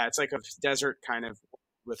 But yeah, it's like a desert kind of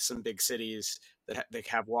with some big cities that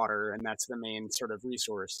have water, and that's the main sort of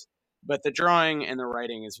resource. But the drawing and the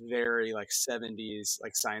writing is very like 70s,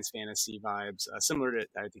 like science fantasy vibes, similar to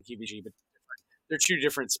I think UBG, but they're two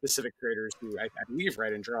different specific creators who I believe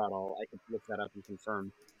write and draw it all. I could look that up and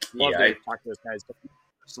confirm. Love to talk to those guys, but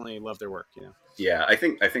personally love their work. Yeah, I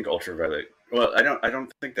think Ultraviolet. Well, I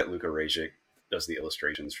don't think that Luka Rajic does the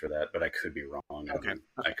illustrations for that, but I could be wrong. Okay.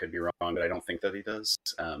 I could be wrong, but I don't think that he does.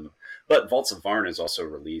 But Vaults of Varn is also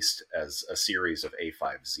released as a series of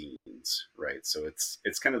A5 zines, right? So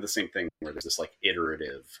it's kind of the same thing where there's this like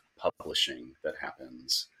iterative publishing that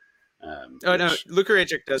happens. No, Luka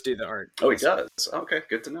Rajic does do the art. Oh, he does? Okay,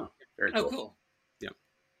 good to know. Very cool. Oh, cool.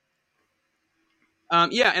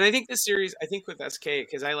 Yeah, and I think this series, I think with SK,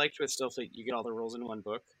 because I liked with Stillfleet, you get all the rules in one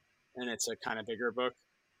book, and it's a kind of bigger book,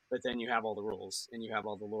 but then you have all the rules, and you have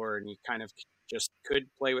all the lore, and you kind of just could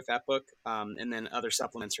play with that book. And then other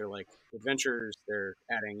supplements are like adventures, they're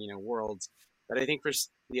adding, worlds. But I think for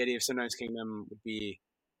the idea of Sometimes Kingdom would be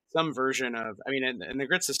some version of, I mean, and the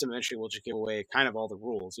grid system eventually will just give away kind of all the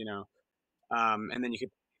rules, and then you could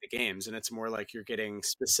play the games, and it's more like you're getting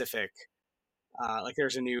specific. Like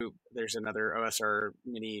there's another OSR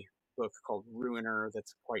mini book called Ruiner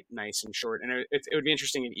that's quite nice and short, and it would be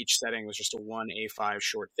interesting if each setting was just a 1 A5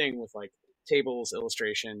 short thing with like tables,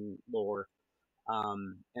 illustration, lore,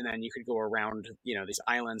 and then you could go around these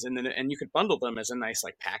islands, and you could bundle them as a nice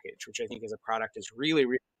like package, which I think as a product is really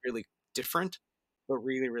really really different, but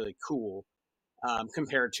really really cool,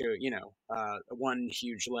 compared to one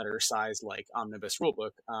huge letter size like omnibus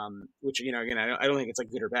rulebook, which again I don't think it's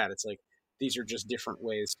like good or bad. It's like these are just different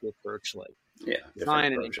ways to approach like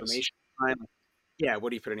design and information design. Yeah, what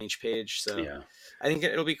do you put on each page? So Yeah, I think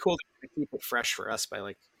it'll be cool to keep it fresh for us by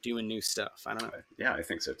like doing new stuff. I don't know. Yeah, I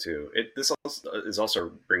think so too. This is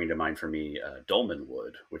also bringing to mind for me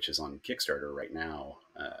Dolmenwood, which is on Kickstarter right now,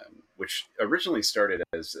 which originally started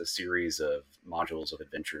as a series of modules of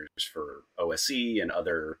adventures for OSE and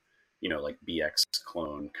other, like BX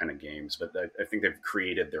clone kind of games. But I think they've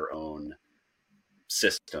created their own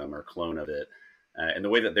system or clone of it. And the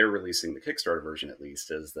way that they're releasing the Kickstarter version, at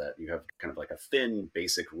least, is that you have kind of like a thin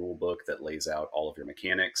basic rule book that lays out all of your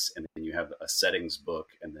mechanics. And then you have a settings book,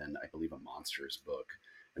 and then I believe a monsters book.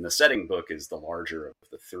 And the setting book is the larger of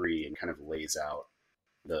the three and kind of lays out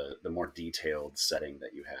the more detailed setting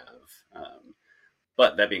that you have.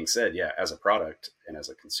 But that being said, yeah, as a product and as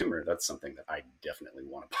a consumer, that's something that I definitely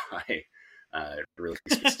want to buy. It really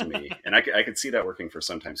speaks to me. And I could see that working for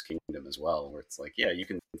Sometimes Kingdom as well, where it's like, yeah, you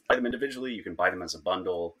can buy them individually, you can buy them as a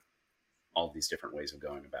bundle, all of these different ways of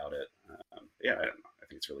going about it. Yeah, I don't know. I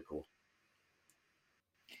think it's really cool.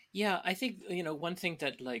 Yeah, I think, one thing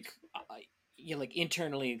that like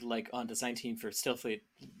internally, like on design team for Stillfleet,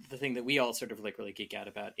 the thing that we all sort of like really geek out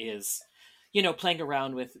about is, playing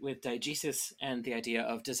around with diegesis and the idea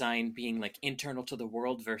of design being like internal to the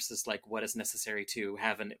world versus like what is necessary to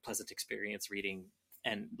have a pleasant experience reading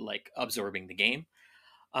and like absorbing the game.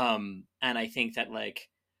 And I think that like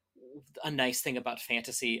a nice thing about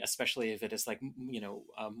fantasy, especially if it is like,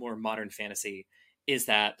 more modern fantasy, is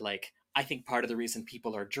that like, I think part of the reason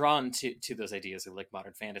people are drawn to those ideas of like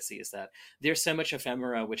modern fantasy is that there's so much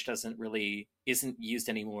ephemera which isn't used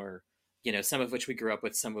anymore. Some of which we grew up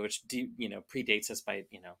with, some of which predates us by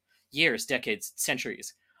years, decades,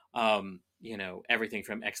 centuries. Everything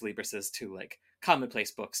from ex libris's to like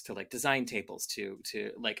commonplace books to like design tables to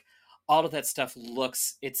like all of that stuff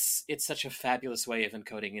it's such a fabulous way of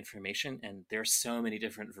encoding information, and there's so many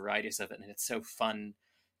different varieties of it, and it's so fun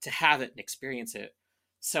to have it and experience it.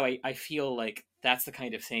 So I feel like that's the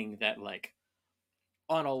kind of thing that like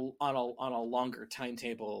on a longer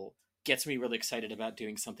timetable gets me really excited about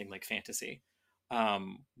doing something like fantasy,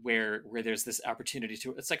 where there's this opportunity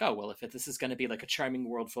to, it's like, oh well, if this is going to be like a charming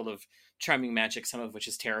world full of charming magic, some of which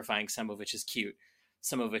is terrifying, some of which is cute,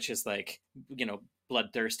 some of which is like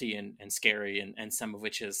bloodthirsty and scary, and some of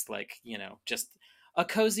which is like just a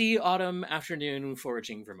cozy autumn afternoon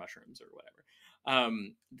foraging for mushrooms or whatever.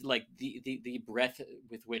 Like the breadth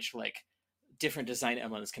with which like different design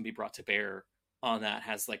elements can be brought to bear on that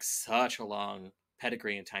has like such a long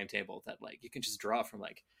pedigree and timetable that like you can just draw from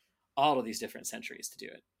like all of these different centuries to do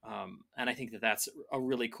it. And I think that that's a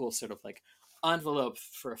really cool sort of like envelope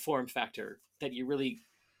for a form factor that you really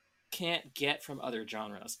can't get from other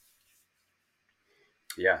genres.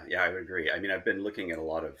 Yeah, I would agree. I mean, I've been looking at a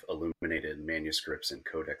lot of illuminated manuscripts and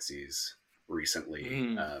codexes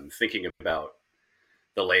recently, thinking about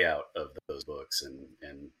the layout of those books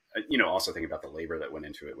and also thinking about the labor that went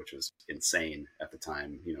into it, which was insane at the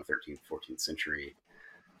time, 13th, 14th century,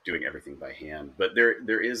 doing everything by hand. But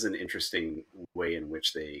there is an interesting way in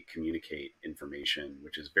which they communicate information,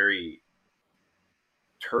 which is very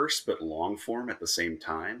terse but long form at the same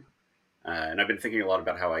time. And I've been thinking a lot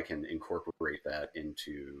about how I can incorporate that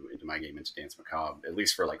into my game, into Dance Macabre, at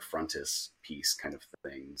least for like frontispiece kind of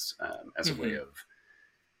things, as a way of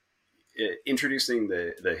introducing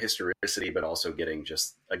the historicity, but also getting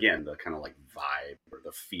just, again, the kind of like vibe or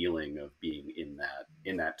the feeling of being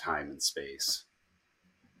in that time and space.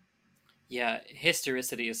 Yeah,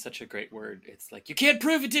 historicity is such a great word. It's like, you can't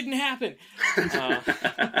prove it didn't happen.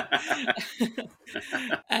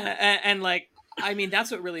 And like, I mean,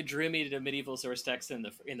 that's what really drew me to medieval source texts in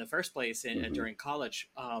the first place during college.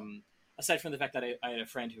 Aside from the fact that I had a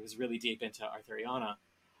friend who was really deep into Arthuriana,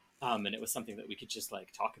 and it was something that we could just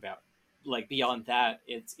like talk about. Like beyond that,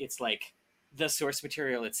 it's like the source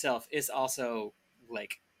material itself is also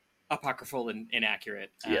like apocryphal and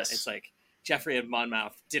inaccurate. Yes. It's like Geoffrey of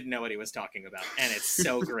Monmouth didn't know what he was talking about, and it's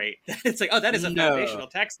so great. It's like, oh, that is a foundational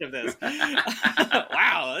text of this.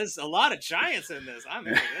 Wow, there's a lot of giants in this. I'm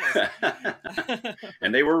into this.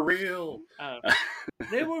 And they were real.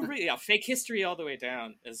 They were real. Yeah, fake history all the way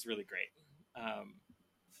down is really great.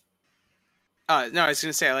 No, I was going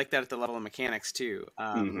to say I like that at the level of mechanics too,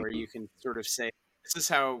 where you can sort of say, "This is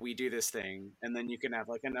how we do this thing," and then you can have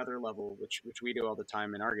like another level, which we do all the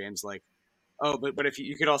time in our games, like, "Oh, but if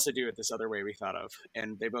you could also do it this other way we thought of,"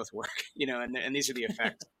 and they both work, and these are the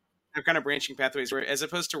effects. They're kind of branching pathways where, as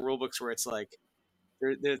opposed to rule books where it's like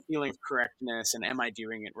the feeling of correctness and am I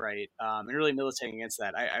doing it right, and really militating against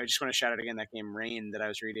that. I just want to shout out again that game Rain that I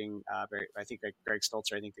was reading. I think Greg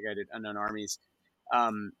Stoltzer, I think the guy did Unknown Armies,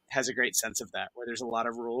 has a great sense of that, where there's a lot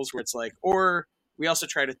of rules where it's like, or we also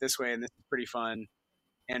tried it this way and this is pretty fun.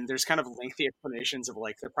 And there's kind of lengthy explanations of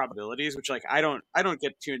like the probabilities, which like I don't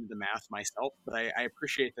get too into the math myself, but I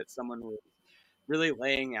appreciate that someone was really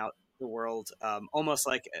laying out the world, almost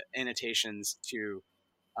like annotations to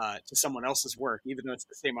someone else's work, even though it's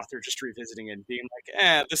the same author, just revisiting it and being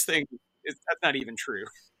like, this thing that's not even true.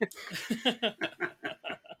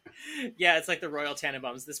 Yeah, it's like the Royal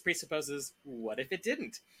Tannenbaums. This presupposes, what if it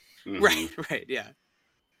didn't? Right, yeah.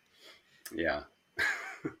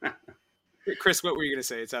 Chris, what were you going to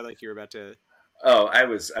say? It sounded like you were about to. Oh, I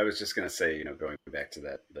was just going to say, going back to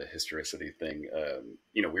the historicity thing,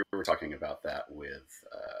 we were talking about that with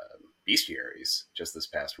bestiaries just this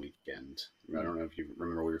past weekend. I don't know if you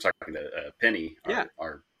remember, we were talking to Penny,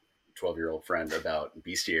 our 12-year-old friend, about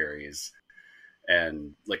bestiaries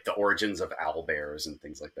and like the origins of owlbears and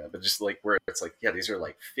things like that. But just like where it's like, these are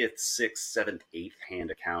like 5th, 6th, 7th, 8th hand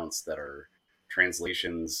accounts that are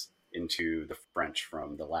translations into the French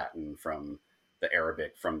from the Latin, from the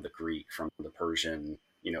Arabic, from the Greek, from the Persian,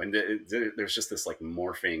 and there's just this like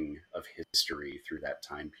morphing of history through that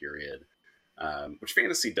time period, which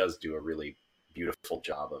fantasy does do a really beautiful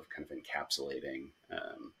job of kind of encapsulating,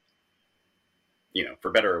 for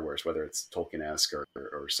better or worse, whether it's Tolkien-esque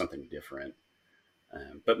or something different.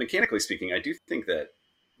 But mechanically speaking, I do think that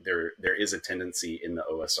there is a tendency in the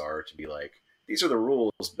OSR to be like, these are the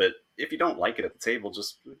rules, but if you don't like it at the table,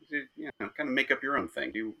 just kind of make up your own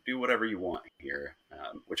thing. Do whatever you want here,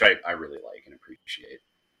 which I really like and appreciate.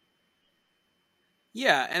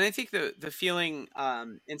 Yeah, and I think the feeling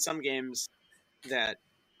in some games that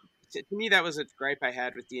to me that was a gripe I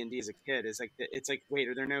had with D&D as a kid is like it's like, wait,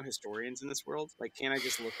 are there no historians in this world? Like, can't I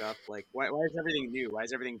just look up like why is everything new? Why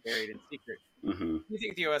is everything buried in secret? Mm-hmm. You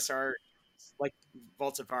think the OSR, like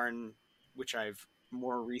Vaults of Varn, which I've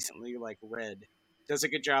more recently like read, does a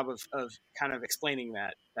good job of kind of explaining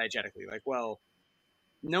that diegetically. Like, well,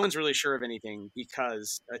 no one's really sure of anything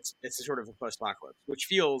because it's a sort of a post-apocalypse, which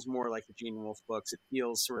feels more like the Gene Wolfe books. It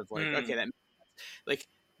feels sort of like okay, that like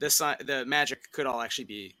the magic could all actually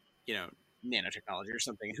be nanotechnology or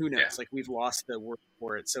something. Who knows? Yeah. Like we've lost the word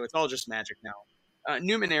for it, so it's all just magic now.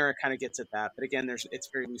 Numenera kind of gets at that, but again, it's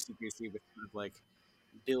very loosey goosey with kind of like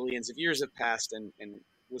billions of years have passed and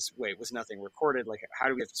was nothing recorded. Like, how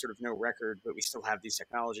do we have sort of no record, but we still have these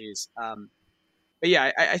technologies? But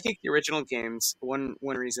yeah, I think the original games, one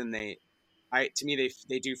reason to me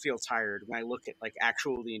they do feel tired when I look at like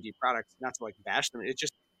actual D&D products. Not to like bash them, it's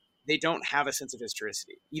just they don't have a sense of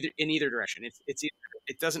historicity in either direction. It's either,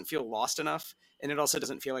 it doesn't feel lost enough, and it also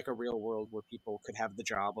doesn't feel like a real world where people could have the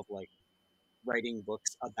job of like writing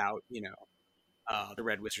books about the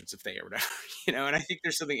Red Wizards of Thay or whatever, And I think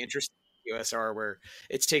there's something interesting in OSR where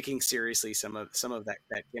it's taking seriously some of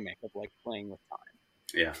that gimmick of like playing with time.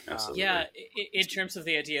 Yeah, absolutely. In terms of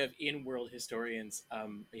the idea of in-world historians,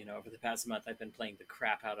 over the past month, I've been playing the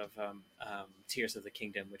crap out of Tears of the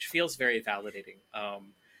Kingdom, which feels very validating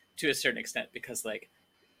to a certain extent, because like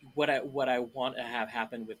what I want to have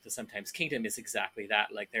happen with the Sometimes Kingdom is exactly that.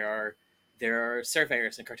 Like there are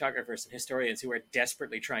surveyors and cartographers and historians who are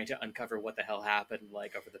desperately trying to uncover what the hell happened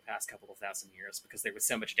like over the past couple of thousand years, because there was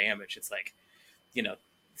so much damage. It's like,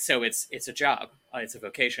 so it's a job, it's a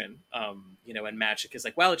vocation, and magic is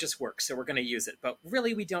like, well, it just works, so we're going to use it. But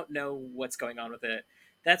really, we don't know what's going on with it.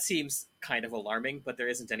 That seems kind of alarming, but there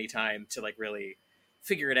isn't any time to like really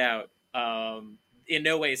figure it out. In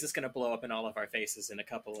no way is this going to blow up in all of our faces in a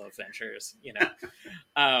couple of ventures,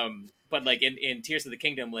 but like in Tears of the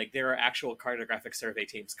Kingdom, like there are actual cartographic survey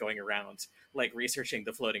teams going around, like researching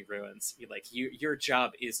the floating ruins. Your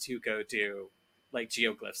job is to go do like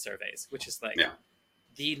geoglyph surveys, which is like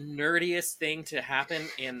the nerdiest thing to happen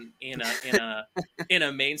in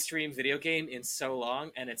a mainstream video game in so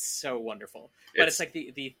long, and it's so wonderful. But it's like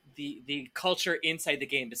the culture inside the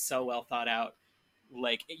game is so well thought out.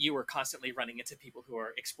 Like you were constantly running into people who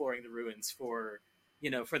are exploring the ruins for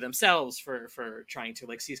themselves, for trying to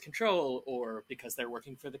like seize control, or because they're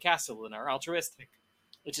working for the castle and are altruistic.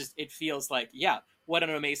 It feels like, yeah, what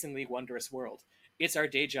an amazingly wondrous world. It's our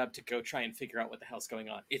day job to go try and figure out what the hell's going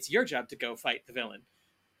on. It's your job to go fight the villain,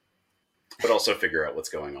 but also figure out what's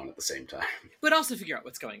going on at the same time. but also figure out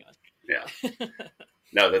what's going on. Yeah.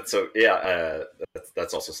 No, that's so. Yeah,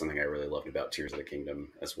 that's also something I really loved about Tears of the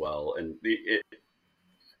Kingdom as well. And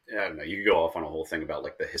I don't know. You could go off on a whole thing about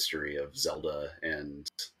like the history of Zelda and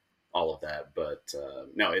all of that, but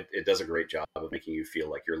no, it does a great job of making you feel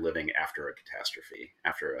like you're living after a catastrophe,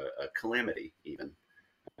 after a calamity, even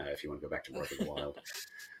if you want to go back to Breath of the Wild.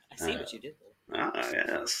 I see what you did there. Ah,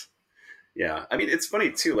 yes, yeah. I mean, it's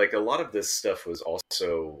funny too. Like a lot of this stuff was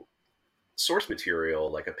also source material,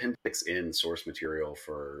 like appendix in source material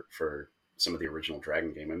for some of the original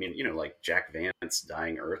Dragon game. I mean, like Jack Vance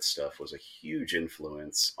Dying Earth stuff was a huge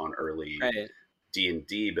influence on early Right.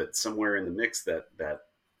 D&D, but somewhere in the mix that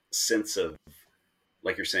sense of,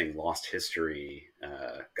 like you're saying, lost history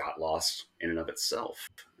got lost in and of itself.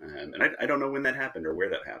 And I don't know when that happened or where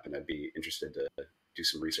that happened. I'd be interested to do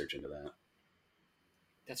some research into that.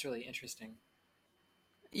 That's really interesting.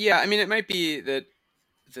 Yeah, I mean, it might be that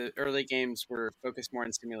the early games were focused more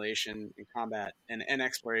on simulation and combat and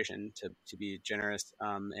exploration, to be generous,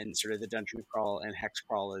 and sort of the dungeon crawl and hex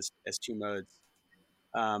crawl as two modes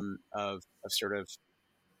of sort of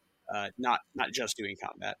not just doing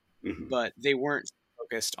combat, Mm-hmm. but they weren't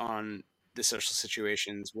focused on the social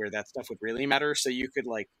situations where that stuff would really matter. So you could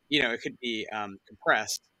it could be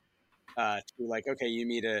compressed to like, okay, you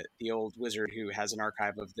meet the old wizard who has an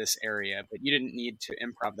archive of this area, but you didn't need to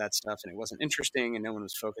improv that stuff, and it wasn't interesting, and no one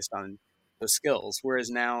was focused on those skills.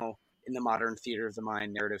 Whereas now, in the modern theater of the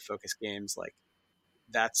mind, narrative focused games, like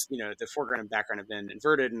that's the foreground and background have been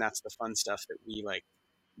inverted, and that's the fun stuff that we like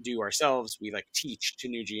do ourselves. We like teach to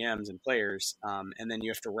new GMs and players, and then you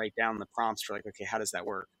have to write down the prompts for like, okay, how does that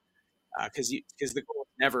work? Because the goal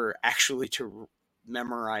is never actually to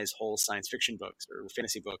memorize whole science fiction books or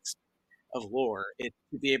fantasy books of lore. It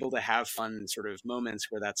to be able to have fun sort of moments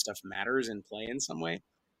where that stuff matters and play in some way,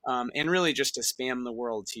 and really just to spam the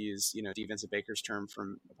world, to use D. Vincent Baker's term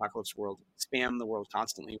from Apocalypse World, spam the world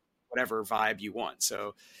constantly, whatever vibe you want.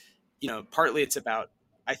 So partly it's about,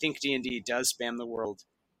 I think D&D does spam the world,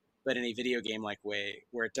 but in a video game like way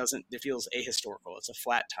where it feels ahistorical. It's a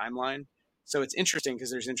flat timeline. So it's interesting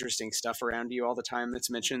because there's interesting stuff around you all the time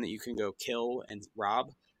that's mentioned that you can go kill and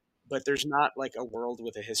rob, but there's not like a world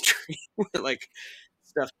with a history where like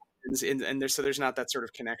stuff happens and there's not that sort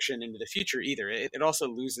of connection into the future either. It also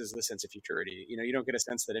loses the sense of futurity. You don't get a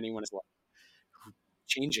sense that anyone is like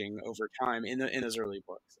changing over time in those early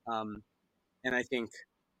books. And I think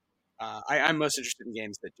I'm most interested in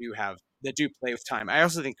games that do play with time. I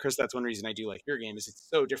also think, Chris, that's one reason I do like your game is it's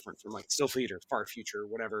so different from like Still Fleet or Far Future,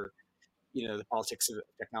 whatever, the politics of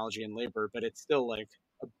technology and labor, but it's still like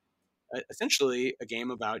essentially a game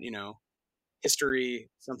about, history,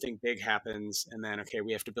 something big happens, and then, okay,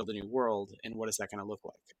 we have to build a new world, and what is that going to look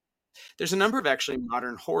like? There's a number of actually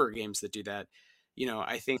modern horror games that do that.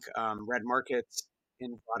 I think Red Markets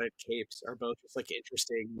and Rotted Capes are both just like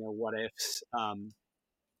interesting, what ifs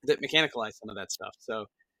that mechanicalize some of that stuff. So,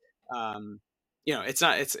 it's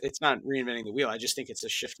not reinventing the wheel. I just think it's a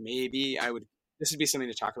shift. Maybe this would be something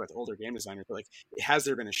to talk about with older game designers, but like, has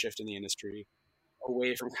there been a shift in the industry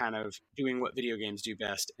away from kind of doing what video games do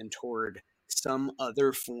best and toward some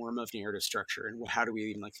other form of narrative structure? And how do we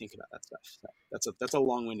even like think about that stuff? So that's a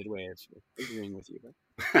long-winded way of agreeing with you.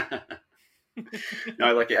 But. No,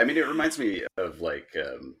 I like it. I mean, it reminds me of like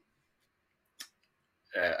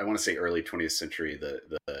I want to say early 20th century,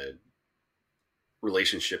 the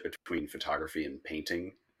relationship between photography and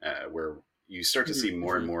painting, where you start to see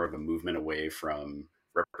more and more of a movement away from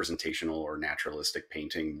representational or naturalistic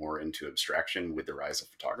painting more into abstraction with the rise of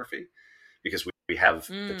photography, because we have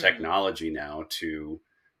the technology now to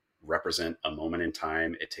represent a moment in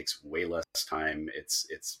time. It takes way less time. It's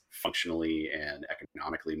functionally and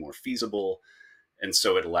economically more feasible. And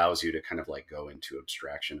so it allows you to kind of like go into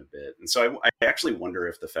abstraction a bit. And so I actually wonder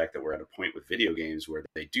if the fact that we're at a point with video games where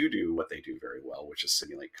they do what they do very well, which is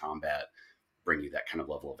simulate combat, bring you that kind of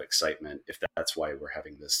level of excitement, if that's why we're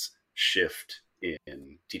having this shift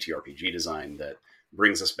in TTRPG design that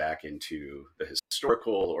brings us back into the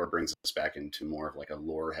historical, or brings us back into more of like a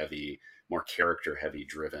lore heavy, more character heavy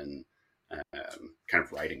driven kind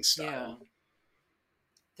of writing style. Yeah.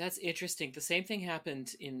 That's interesting. The same thing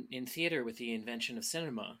happened in theater with the invention of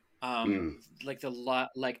cinema. Like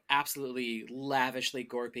like absolutely lavishly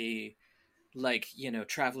gorpy, like,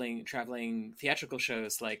 traveling theatrical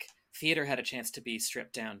shows. Like theater had a chance to be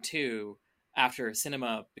stripped down too after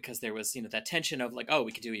cinema, because there was, that tension of like, oh,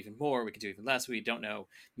 we could do even more, we could do even less. We don't know.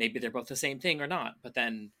 Maybe they're both the same thing or not. But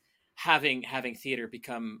then having theater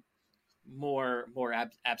become more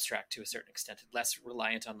abstract to a certain extent, less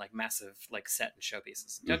reliant on like massive like set and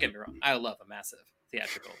showpieces. Don't get me wrong, I love a massive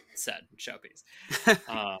theatrical set and showpiece.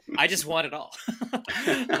 I just want it all.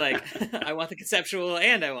 Like I want the conceptual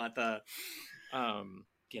and I want the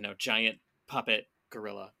giant puppet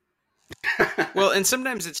gorilla. Well, and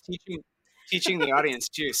sometimes it's teaching the audience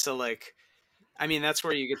too. So like, I mean, that's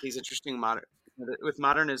where you get these interesting with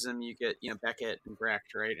modernism. You get Beckett and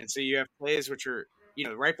Brecht, right? And so you have plays which are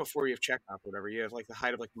right before you have Chekhov, or whatever. You have like the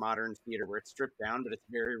height of like modern theater where it's stripped down, but it's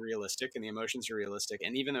very realistic and the emotions are realistic.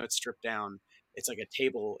 And even though it's stripped down, it's like a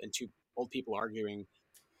table and two old people arguing.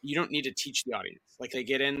 You don't need to teach the audience. Like they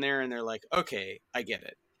get in there and they're like, okay, I get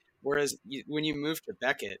it. Whereas when you move to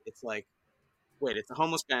Beckett, it's like, wait, it's a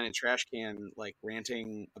homeless guy in a trash can, like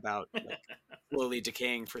ranting about like slowly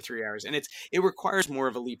decaying for 3 hours. And it requires more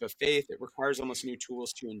of a leap of faith. It requires almost new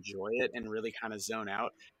tools to enjoy it and really kind of zone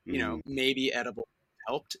out. Maybe edible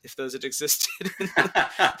helped if those had existed in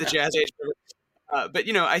the jazz age. But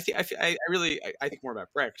I think more about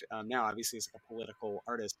Brecht now. Obviously, he's like a political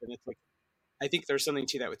artist, and it's like I think there's something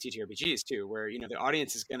to that with TTRPGs too, where the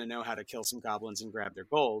audience is going to know how to kill some goblins and grab their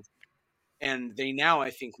gold. And they now, I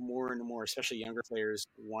think, more and more, especially younger players,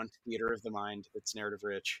 want theater of the mind that's narrative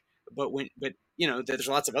rich. But there's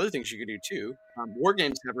lots of other things you could do too. War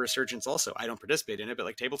games have a resurgence also. I don't participate in it, but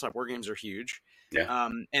like tabletop war games are huge. Yeah.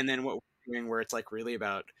 And then what we're doing, where it's like really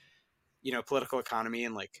about political economy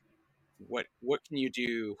and like what can you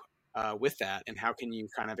do with that, and how can you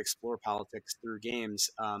kind of explore politics through games?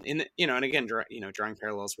 And again, drawing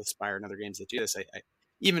parallels with Spire and other games that do this. I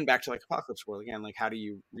even back to like Apocalypse World again, like how do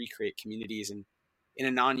you recreate communities in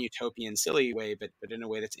a non-utopian silly way, but in a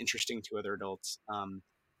way that's interesting to other adults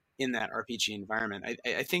in that RPG environment.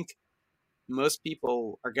 I think most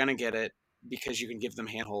people are going to get it because you can give them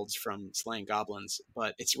handholds from slaying goblins,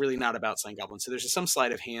 but it's really not about slaying goblins. So there's some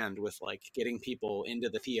sleight of hand with like getting people into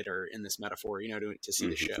the theater in this metaphor, to see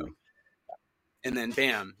the show. And then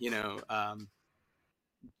bam, Joan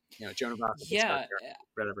of Arc. Yeah.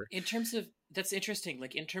 Whatever. In terms of, that's interesting.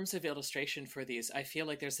 Like in terms of illustration for these, I feel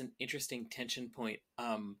like there's an interesting tension point.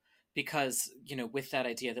 Because, with that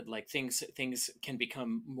idea that like things can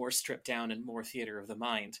become more stripped down and more theater of the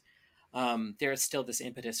mind. There is still this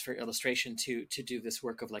impetus for illustration to do this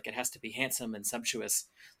work of like, it has to be handsome and sumptuous,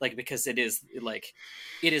 like, because it is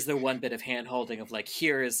the one bit of hand holding of like,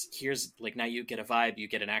 here's like, now you get a vibe, you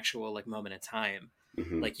get an actual like moment in time.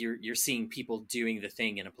 Mm-hmm. Like you're seeing people doing the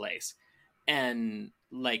thing in a place. And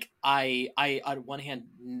like, I on one hand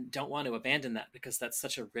don't want to abandon that because that's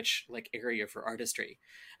such a rich like area for artistry.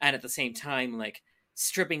 And at the same time, like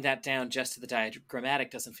stripping that down just to the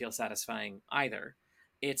diagrammatic doesn't feel satisfying either.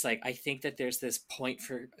 It's like, I think that there's this point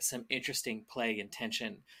for some interesting play and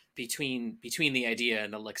tension between the idea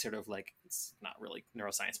and the like sort of like, it's not really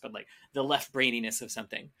neuroscience, but like the left braininess of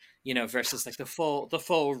something, versus like the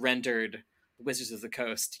full rendered Wizards of the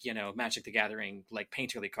Coast, Magic the Gathering, like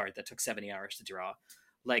painterly card that took 70 hours to draw.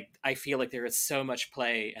 Like, I feel like there is so much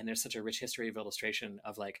play and there's such a rich history of illustration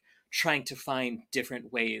of like trying to find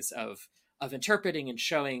different ways of interpreting and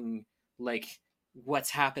showing like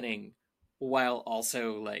what's happening, while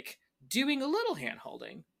also like doing a little hand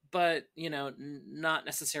holding, but not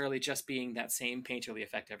necessarily just being that same painterly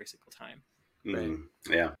effect every single time. Right.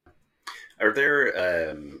 Yeah. Are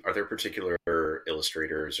there particular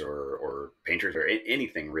illustrators or painters or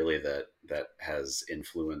anything really that has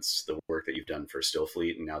influenced the work that you've done for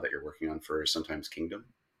Stillfleet and now that you're working on for Sometimes Kingdom?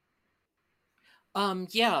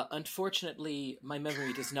 Yeah, unfortunately, my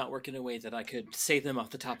memory does not work in a way that I could say them off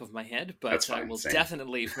the top of my head, but I will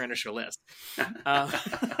definitely furnish a list. To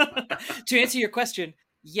answer your question,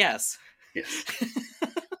 yes. Yes.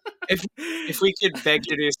 If we could beg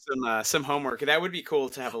you to do some homework, that would be cool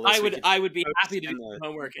to have a list. I would be happy to do some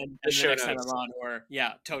homework and the next time I'm on, or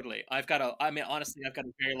yeah, totally. Honestly, I've got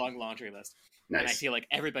a very long laundry list. Nice. And I feel like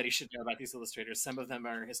everybody should know about these illustrators. Some of them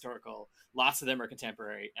are historical, lots of them are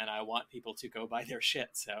contemporary, and I want people to go buy their shit.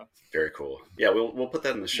 So very cool. Yeah, we'll put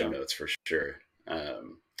that in the show notes for sure.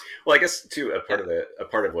 Well, I guess too, a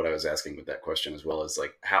part of what I was asking with that question as well is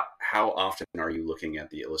like how often are you looking at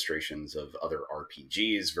the illustrations of other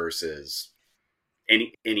RPGs versus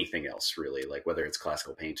anything else really, like whether it's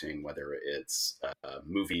classical painting, whether it's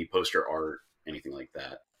movie poster art, anything like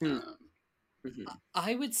that.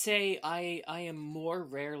 I would say I am more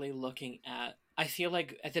rarely looking at. I feel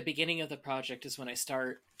like at the beginning of the project is when I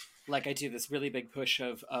start, like I do this really big push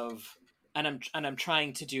of. And I'm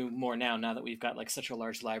trying to do more now that we've got like such a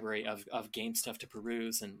large library of game stuff to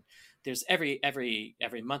peruse, and there's every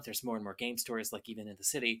month there's more and more game stores, like even in the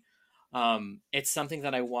city. It's something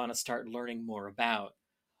that I want to start learning more about.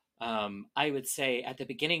 I would say at the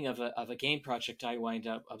beginning of a game project, I wind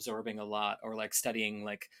up absorbing a lot, or like studying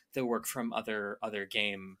like the work from other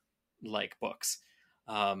game like books,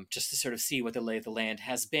 just to sort of see what the lay of the land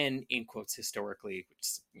has been in quotes historically, which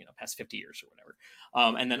is, past 50 years or whatever,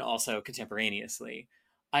 and then also contemporaneously.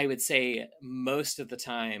 I would say most of the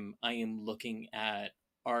time I am looking at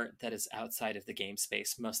art that is outside of the game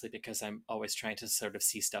space, mostly because I'm always trying to sort of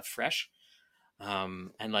see stuff fresh,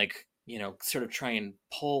 and like sort of try and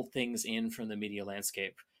pull things in from the media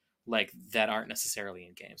landscape like that aren't necessarily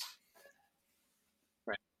in games.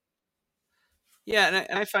 Right. Yeah,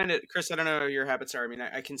 and I find it, Chris, I don't know what your habits are. I mean,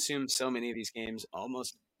 I consume so many of these games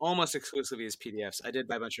almost exclusively as PDFs. I did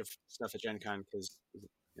buy a bunch of stuff at Gen Con because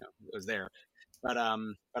it was there. But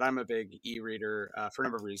I'm a big e-reader for a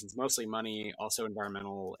number of reasons, mostly money, also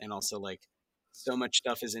environmental, and also like so much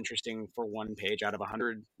stuff is interesting for one page out of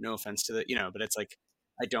 100. No offense to but it's like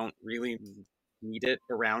I don't really need it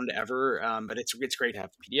around ever. But it's great to have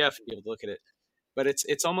a PDF and be able to look at it. But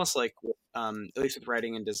it's almost like at least with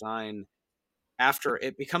writing and design, after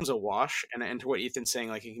it becomes a wash, and to what Ethan's saying,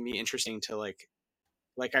 like it can be interesting to like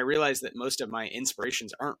I realize that most of my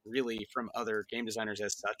inspirations aren't really from other game designers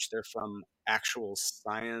as such. They're from actual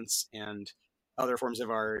science and other forms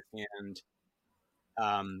of art and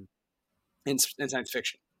um, and science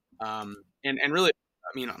fiction. And really,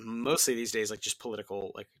 I mean, mostly these days, like just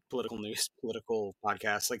political news, political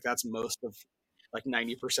podcasts. Like that's most of like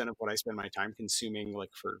 90% of what I spend my time consuming,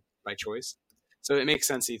 like by choice. So it makes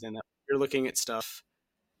sense, Ethan, that you're looking at stuff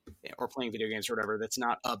or playing video games or whatever that's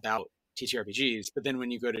not about TTRPGs, but then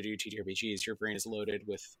when you go to do TTRPGs, your brain is loaded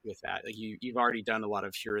with that. Like you've already done a lot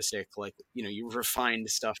of heuristic, like you've refined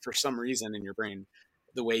stuff for some reason in your brain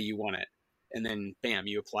the way you want it, and then bam,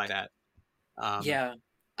 you apply that. Yeah,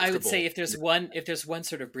 I would say if there's one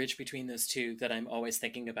sort of bridge between those two that I'm always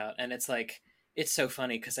thinking about, and it's like it's so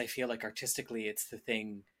funny because I feel like artistically it's the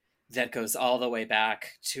thing that goes all the way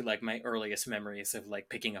back to like my earliest memories of like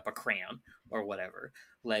picking up a crayon or whatever.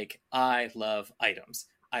 Like I love items.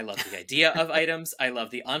 I love the idea of items. I love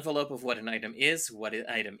the envelope of what an item is, what an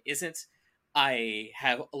item isn't. I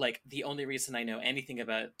have like the only reason I know anything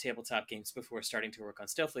about tabletop games before starting to work on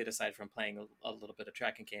Stillfleet, aside from playing a little bit of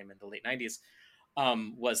tracking game in the late 90s,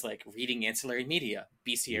 was like reading ancillary media,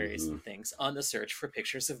 bestiaries and things on the search for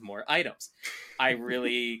pictures of more items. I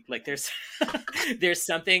really like there's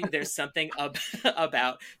something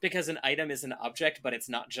about, because an item is an object, but it's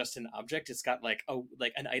not just an object. It's got like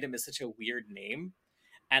an item is such a weird name,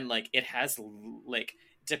 and like it has like,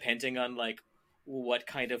 depending on like what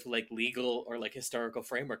kind of like legal or like historical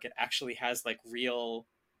framework, it actually has like real,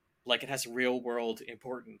 like it has real world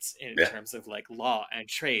importance in terms of like law and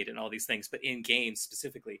trade and all these things. But in games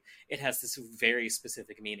specifically, it has this very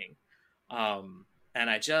specific meaning, and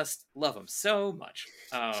I just love them so much.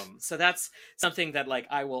 So that's something that like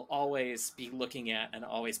I will always be looking at, and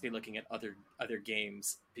always be looking at other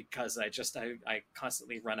games, because I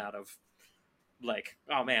constantly run out of like,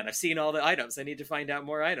 oh man, I've seen all the items. I need to find out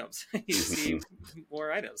more items. I need to see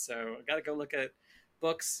more items. So I got to go look at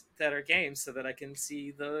books that are games so that I can see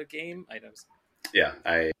the game items. Yeah,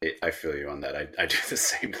 I feel you on that. I do the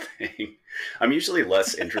same thing. I'm usually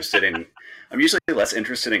less interested in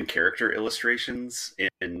character illustrations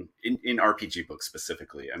in RPG books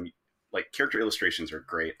specifically. I'm like, character illustrations are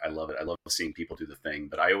great. I love it. I love seeing people do the thing,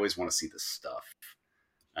 but I always want to see the stuff.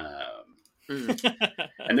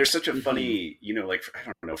 And there's such a funny, like, I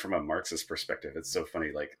don't know, from a Marxist perspective, it's so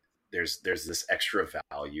funny. Like there's this extra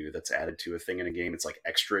value that's added to a thing in a game. It's like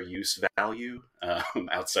extra use value,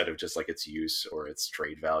 outside of just like its use or its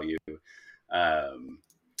trade value.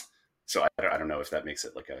 So I don't know if that makes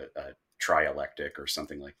it like a trialectic or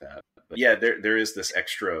something like that. But yeah, there is this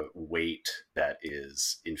extra weight that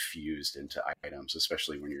is infused into items,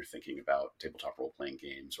 especially when you're thinking about tabletop role-playing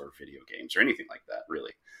games or video games or anything like that,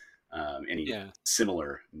 really. Any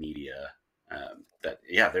similar media,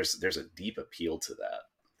 there's a deep appeal to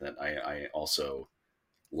that I also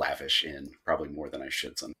lavish in, probably more than I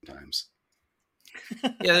should sometimes.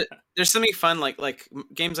 Yeah, there's something fun like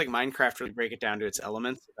games like Minecraft really break it down to its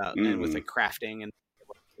elements, and with like crafting and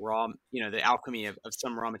raw, the alchemy of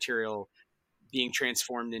some raw material being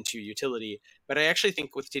transformed into utility. But I actually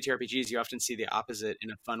think with TTRPGs, you often see the opposite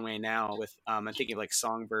in a fun way now. With I'm thinking of like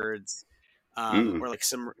Songbirds, or like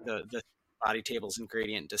the body tables in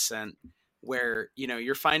Gradient Descent, where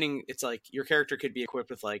you're finding it's like your character could be equipped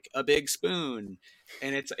with like a big spoon,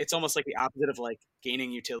 and it's almost like the opposite of like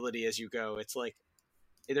gaining utility as you go. It's like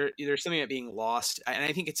there's something about being lost, and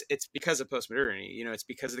I think it's because of postmodernity. It's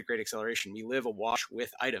because of the Great Acceleration. We live awash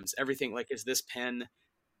with items. Everything, like, is this pen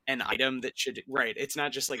an item that should, right? It's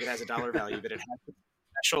not just like it has a dollar value, but it has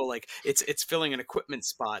special, like it's filling an equipment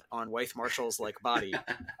spot on Wythe Marshall's like body.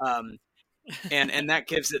 And that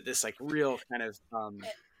gives it this like real kind of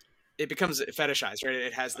it becomes fetishized, right?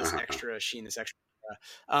 It has this extra sheen, this extra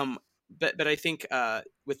but I think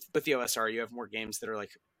with the OSR you have more games that are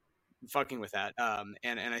like fucking with that,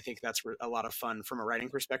 and I think that's a lot of fun from a writing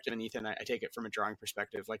perspective. And Ethan, I take it from a drawing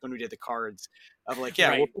perspective, like when we did the cards of like,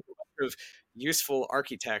 yeah, we'll put a bunch of useful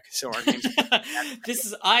architect so our games this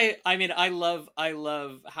is I mean I love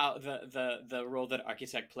how the role that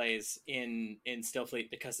architect plays in Stillfleet,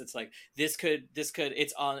 because it's like this could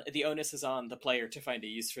it's on, the onus is on the player to find a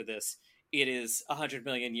use for this. It is 100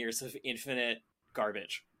 million years of infinite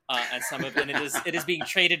garbage. And some of it is being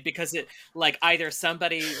traded because it, like, either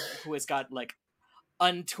somebody who has got like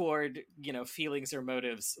untoward, you know, feelings or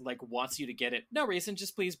motives, like wants you to get it. No reason,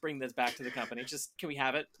 just please bring this back to the company. Just, can we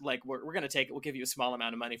have it? Like, we're going to take it. We'll give you a small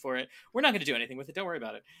amount of money for it. We're not going to do anything with it. Don't worry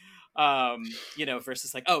about it. You know,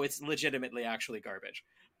 versus like, oh, it's legitimately actually garbage.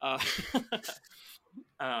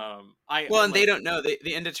 and they don't know the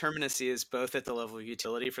indeterminacy is both at the level of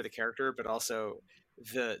utility for the character, but also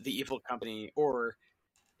the evil company or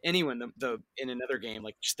anyone in another game,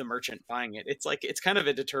 like just the merchant buying it. It's like it's kind of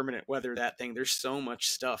a determinant whether that thing, there's so much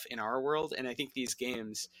stuff in our world. And I think these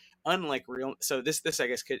games, unlike real, so this I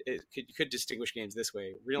guess could distinguish games this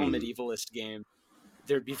way. Real medievalist game,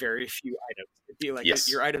 there'd be very few items. It'd be like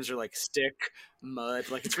your items are like stick, mud,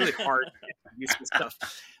 like it's really hard to use this stuff.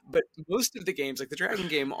 But most of the games, like the Dragon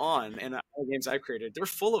game and all the games I've created, they're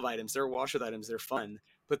full of items. They're awash with items. They're fun,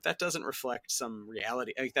 but that doesn't reflect some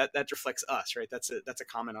reality. Like that reflects us, right? That's a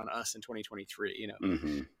comment on us in 2023. You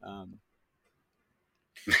know.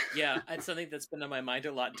 Yeah, and something that's been on my mind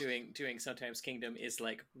a lot doing Sometimes Kingdom is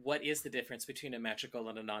like, what is the difference between a magical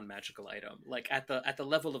and a non-magical item? Like at the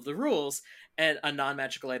level of the rules, and a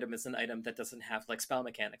non-magical item is an item that doesn't have like spell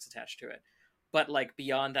mechanics attached to it. But like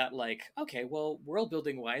beyond that, like, okay, well, world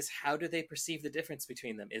building wise, how do they perceive the difference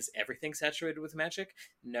between them? Is everything saturated with magic?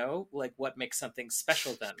 No. Like, what makes something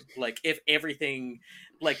special then? Like, if everything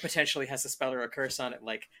like potentially has a spell or a curse on it,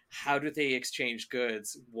 like, how do they exchange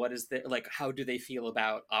goods? What is the, like, how do they feel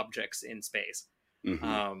about objects in space?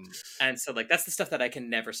 And so like that's the stuff that I can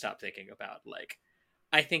never stop thinking about. Like,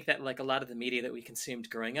 I think that like a lot of the media that we consumed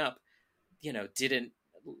growing up, you know, didn't,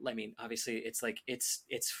 I mean, obviously it's like it's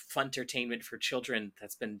fun entertainment for children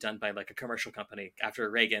that's been done by like a commercial company after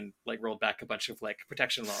Reagan like rolled back a bunch of like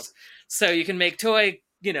protection laws, so you can make toy,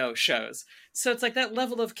 you know, shows. So it's like that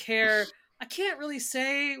level of care I can't really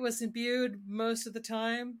say was imbued most of the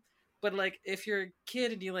time. But like if you're a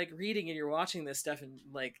kid and you like reading and you're watching this stuff and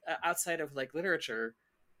like outside of like literature,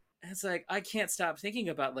 it's like I can't stop thinking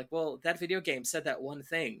about like, well, that video game said that one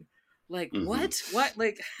thing. Like, what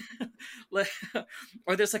like, like,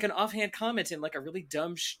 or there's like an offhand comment in like a really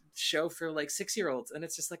dumb show for like 6-year-olds, and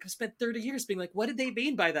it's just like I've spent 30 years being like, what did they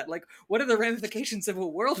mean by that? Like, what are the ramifications of a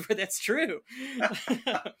world where that's true?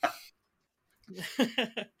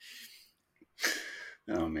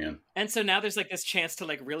 Oh man. And so now there's like this chance to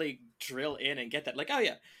like really drill in and get that, like, oh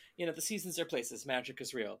yeah, you know, the seasons are places, magic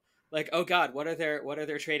is real. Like, oh god, what are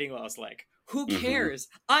their trading laws like? Who cares?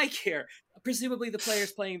 I care. Presumably the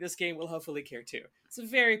players playing this game will hopefully care too. It's a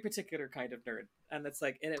very particular kind of nerd. And it's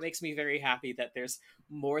like, and it makes me very happy that there's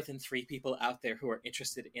more than 3 people out there who are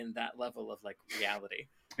interested in that level of like reality.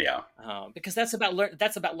 Yeah. Because that's about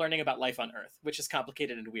learning about life on Earth, which is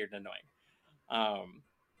complicated and weird and annoying.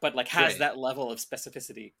 But like has that level of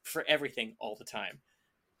specificity for everything all the time.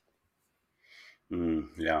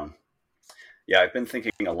 Yeah. Yeah, I've been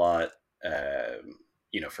thinking a lot,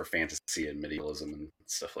 you know, for fantasy and medievalism and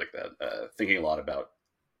stuff like that, thinking a lot about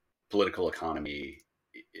political economy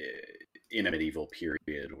in a medieval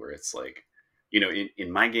period where it's like, you know,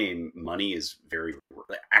 in my game, money is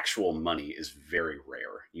actual money is very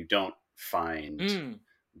rare. You don't find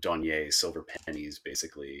deniers, silver pennies,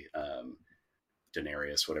 basically,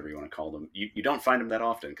 denarius, whatever you want to call them. You don't find them that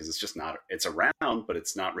often because it's just not, it's around, but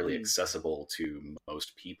it's not really accessible to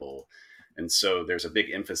most people. And so there's a big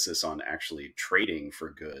emphasis on actually trading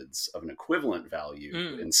for goods of an equivalent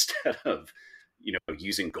value instead of, you know,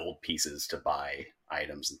 using gold pieces to buy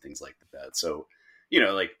items and things like that. So, you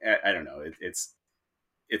know, like, I don't know,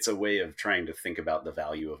 it's a way of trying to think about the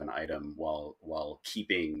value of an item while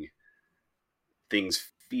keeping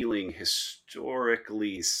things feeling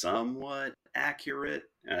historically somewhat accurate.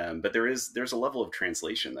 But there's a level of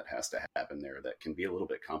translation that has to happen there that can be a little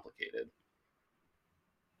bit complicated.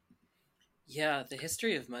 Yeah, the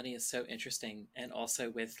history of money is so interesting, and also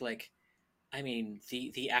with like, I mean,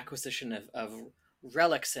 the acquisition of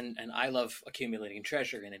relics, and I love accumulating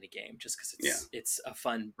treasure in any game just because it's a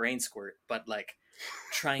fun brain squirt. But like,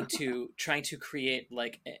 trying to create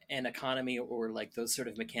like an economy or like those sort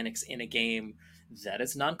of mechanics in a game that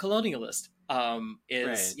is non-colonialist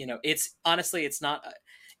is Right. it's honestly it's not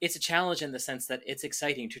it's a challenge in the sense that it's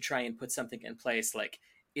exciting to try and put something in place like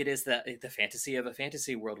it is the fantasy of a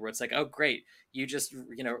fantasy world where it's like, oh great, you just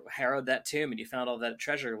harrowed that tomb and you found all that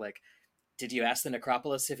treasure. Like, did you ask the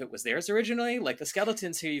necropolis if it was theirs originally? Like the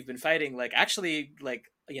skeletons who you've been fighting, like actually like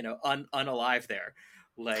unalive there,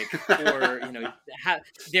 like, or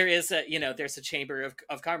there is a there's a chamber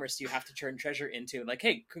of commerce you have to turn treasure into, like,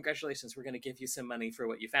 hey, congratulations, we're going to give you some money for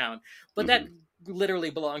what you found, but that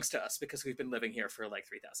literally belongs to us because we've been living here for like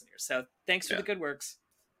 3,000 years, so thanks for the good works.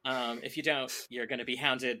 If you don't, you're going to be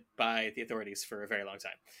hounded by the authorities for a very long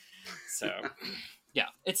time. So yeah,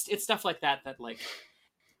 it's stuff like that like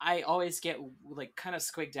I always get like kind of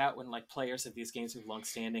squigged out when like players of these games are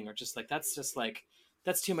long-standing or just like that's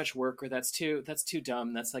too much work, or that's too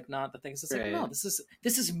dumb. That's like not the things. It's like, no,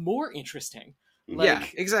 this is more interesting. Like, yeah,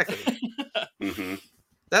 exactly.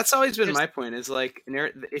 That's always been my point, is like,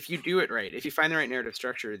 if you do it right, if you find the right narrative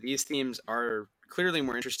structure, these themes are clearly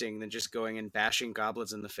more interesting than just going and bashing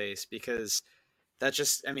goblins in the face, because that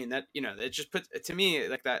just, I mean, that, it just puts, to me,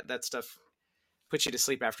 like that stuff puts you to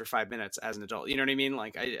sleep after 5 minutes as an adult. You know what I mean?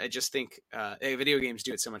 Like, I just think video games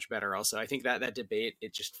do it so much better. Also, I think that debate,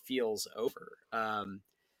 it just feels over.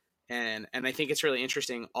 And I think it's really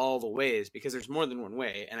interesting all the ways, because there's more than one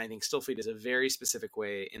way. And I think Stillfleet is a very specific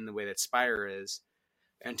way in the way that Spire is.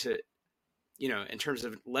 And to, in terms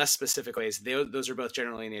of less specific ways, those are both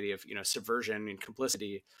generally native, subversion and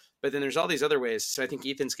complicity. But then there's all these other ways. So I think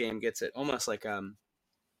Ethan's game gets it almost like,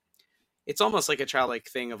 it's almost like a childlike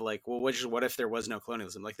thing of like, well, what if there was no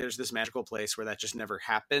colonialism? Like, there's this magical place where that just never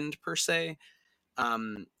happened per se,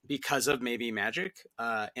 because of maybe magic.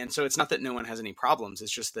 And so it's not that no one has any problems.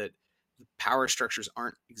 It's just that power structures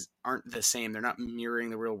aren't the same. They're not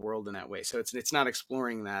mirroring the real world in that way. So it's not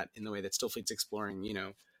exploring that in the way that Stillfleet's exploring,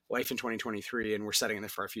 life in 2023, and we're setting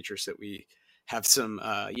it for our future so that we have some,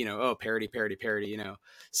 parody,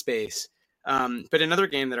 space. But another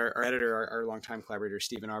game that our editor, our longtime collaborator,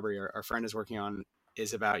 Stephen Arbery, our friend, is working on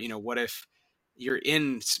is about, what if you're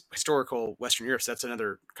in historical Western Europe? So that's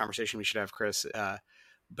another conversation we should have, Chris.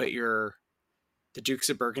 But the Dukes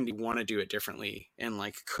of Burgundy want to do it differently. And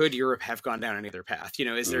like, could Europe have gone down any other path?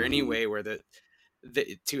 Is there any way where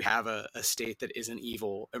to have a state that isn't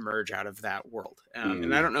evil emerge out of that world?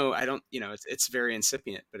 And I don't know. It's very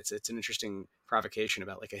incipient, but it's an interesting provocation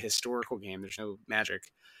about like a historical game. There's no magic,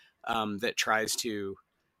 that tries to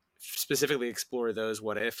specifically explore those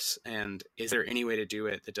what ifs. And is there any way to do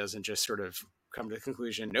it that doesn't just sort of come to the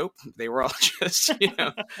conclusion, nope, they were all just,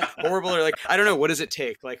 horrible, or like, I don't know, what does it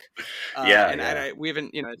take? Like, we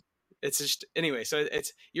haven't, it's just, anyway, so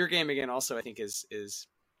it's your game again, also, I think is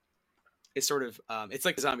sort of, it's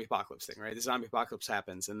like the zombie apocalypse thing, right? The zombie apocalypse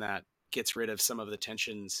happens and that gets rid of some of the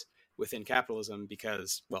tensions within capitalism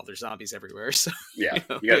because, well, there's zombies everywhere. So yeah,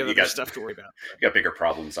 you got stuff to worry about. You got bigger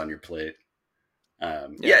problems on your plate.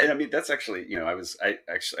 And I mean, that's actually, I was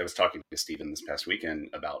talking to Steven this past weekend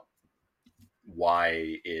about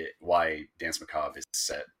why Dance Macabre is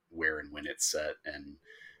set where and when it's set. And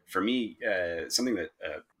for me, something that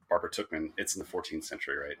Barbara Tuchman, it's in the 14th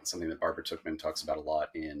century, right? And something that Barbara Tuchman talks about a lot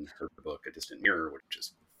in her book, A Distant Mirror, which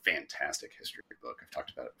is a fantastic history book. I've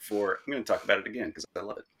talked about it before. I'm going to talk about it again because I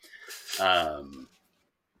love it.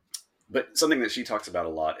 But something that she talks about a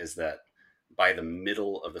lot is that by the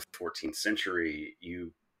middle of the 14th century,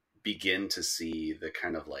 you begin to see the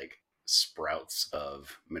kind of like sprouts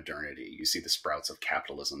of modernity. You see the sprouts of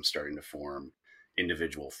capitalism starting to form,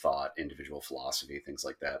 individual thought, individual philosophy, things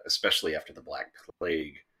like that, especially after the Black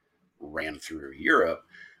Plague ran through Europe.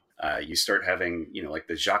 You start having, like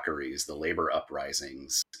the Jacqueries, the labor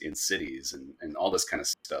uprisings in cities and all this kind of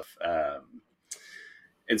stuff.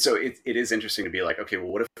 And so it is interesting to be like, okay,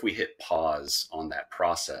 well, what if we hit pause on that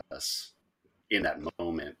process in that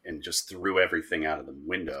moment and just threw everything out of the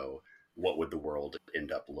window? What would the world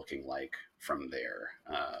end up looking like from there?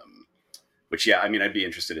 Which, yeah, I mean, I'd be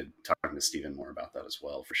interested in talking to Steven more about that as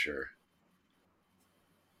well, for sure.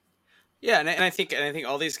 Yeah, and I think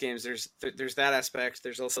all these games, there's that aspect.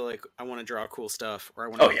 There's also like, I want to draw cool stuff, or I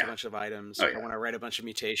want to make a bunch of items, or I want to write a bunch of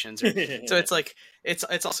mutations. So it's like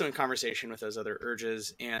it's also in conversation with those other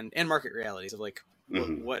urges and market realities of like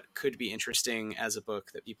what could be interesting as a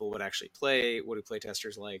book that people would actually play. What do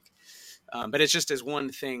playtesters like? But it's just as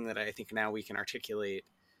one thing that I think now we can articulate.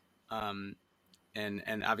 And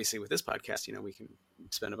obviously with this podcast, we can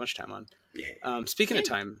spend a bunch of time on. Speaking of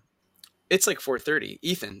time. It's like 4:30.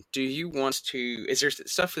 Ethan, do you want to? Is there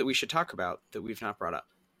stuff that we should talk about that we've not brought up?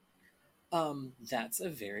 That's a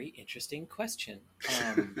very interesting question.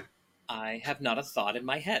 I have not a thought in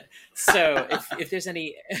my head. So if there's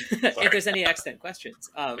any if there's any extant questions,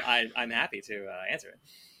 I'm happy to answer it.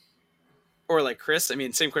 Or like Chris, I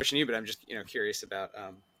mean, same question to you, but I'm just curious about.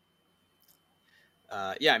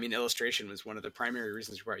 Yeah, I mean, illustration was one of the primary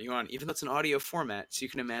reasons we brought you on, even though it's an audio format, so you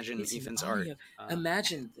can imagine It's Ethan's an art. audio.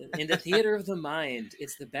 Imagine in the theater of the mind,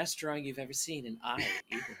 it's the best drawing you've ever seen, and I,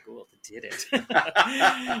 Ethan Gould, did it.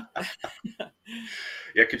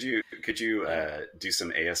 Yeah, could you do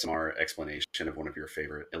some ASMR explanation of one of your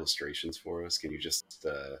favorite illustrations for us? Can you just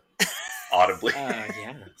audibly?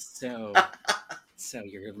 Yeah. So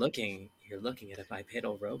you're looking at a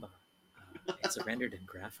bipedal robot. It's rendered in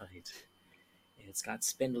graphite. It's got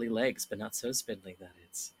spindly legs, but not so spindly that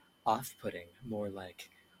it's off-putting. More like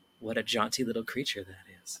what a jaunty little creature that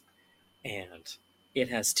is. And it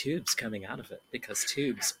has tubes coming out of it because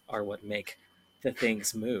tubes are what make the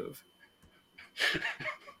things move.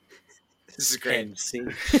 This is great. And see.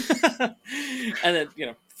 And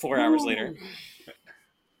then 4 hours later.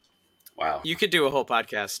 Wow. You could do a whole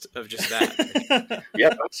podcast of just that. Yeah,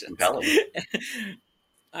 that's compelling.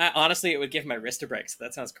 Honestly, it would give my wrist a break, so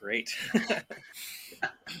that sounds great.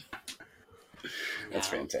 That's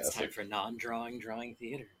fantastic. It's time for non-drawing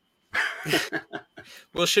theater.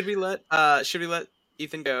 Well, should we let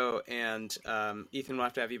Ethan go? And Ethan, we'll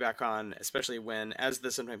have to have you back on, especially as the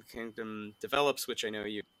Sometime Kingdom develops, which I know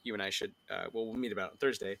you and I should we'll meet about on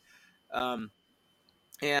Thursday.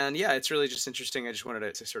 And yeah, it's really just interesting. I just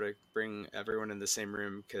wanted to sort of bring everyone in the same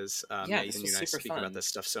room because Ethan, you and I speak about this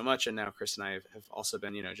stuff so much, and now Chris and I have also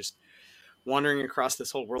been, just wandering across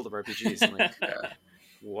this whole world of RPGs. And like,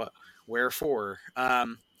 what, wherefore?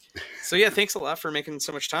 So yeah, thanks a lot for making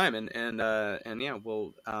so much time, and yeah,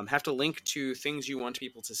 we'll have to link to things you want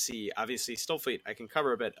people to see. Obviously, Stillfleet I can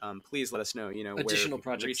cover, but please let us know, additional where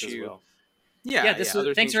projects as well. Yeah.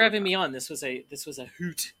 Thanks for having me on. This was a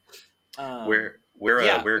hoot.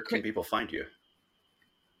 Where can people find you?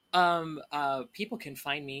 People can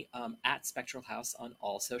find me at Spectral House on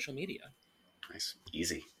all social media. Nice,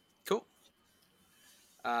 easy, cool.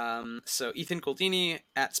 So Ethan Gouldini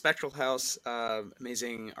at Spectral House,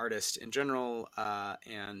 amazing artist in general,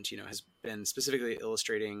 and has been specifically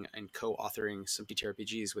illustrating and co-authoring some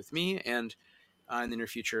TTRPGs with me, and in the near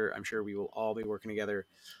future, I'm sure we will all be working together.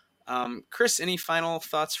 Chris, any final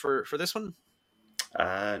thoughts for this one?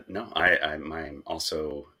 No, I'm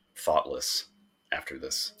also thoughtless after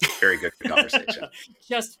this very good conversation.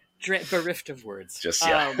 Just bereft of words. Just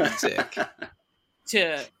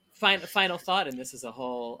to final thought, and this is a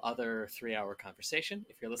whole other 3-hour conversation.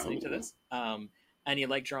 If you're listening to this, and you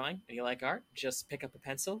like drawing and you like art, just pick up a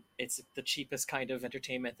pencil. It's the cheapest kind of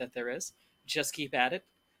entertainment that there is. Just keep at it.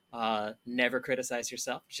 Never criticize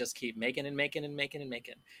yourself. Just keep making and making and making and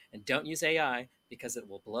making. And don't use AI because it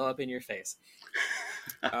will blow up in your face.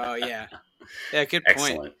 Oh yeah, good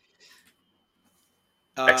point.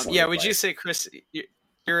 Excellent. Yeah, would you say, Chris,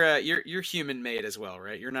 you're human made as well,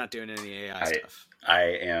 right? You're not doing any AI stuff. I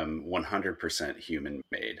am 100% human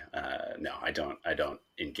made. No, I don't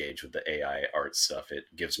engage with the AI art stuff.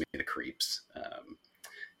 It gives me the creeps.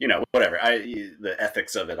 Whatever. The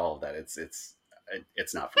ethics of it, all of that.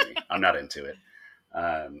 It's not for me. I'm not into it.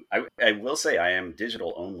 I will say I am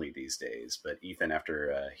digital only these days, but Ethan,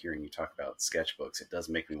 after hearing you talk about sketchbooks, it does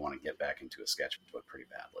make me want to get back into a sketchbook pretty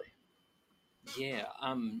badly. Yeah,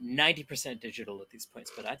 I'm 90% digital at these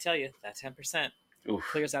points, but I tell you, that 10%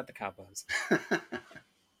 clears out the cobwebs.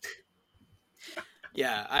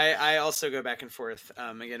 Yeah, I also go back and forth.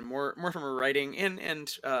 Again, more from a writing and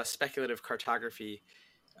speculative cartography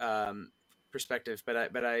perspective, but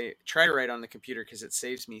I try to write on the computer because it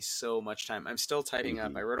saves me so much time. I'm still typing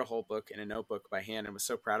up. I wrote a whole book in a notebook by hand and was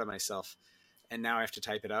so proud of myself. And now I have to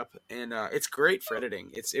type it up, and it's great for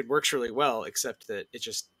editing. It works really well, except that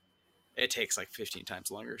it takes like 15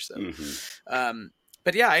 times longer. So,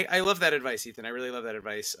 but yeah, I love that advice, Ethan. I really love that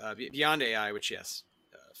advice. Beyond AI, which yes,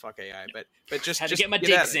 fuck AI, but just had to just get my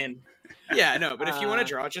digs in. Yeah, no, but if you want to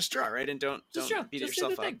draw, just draw, right? And don't beat just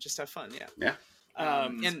yourself up. Just have fun. Yeah.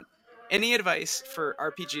 And any advice for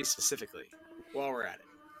RPGs specifically while we're at it?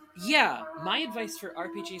 Yeah, my advice for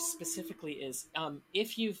RPGs specifically is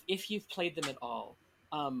if you've played them at all,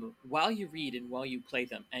 while you read and while you play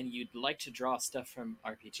them, and you'd like to draw stuff from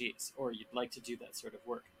RPGs, or you'd like to do that sort of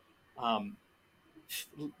work,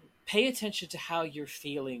 pay attention to how you're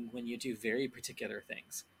feeling when you do very particular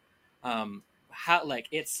things.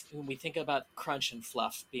 It's when we think about crunch and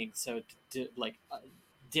fluff being so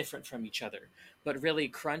different from each other, but really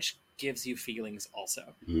crunch gives you feelings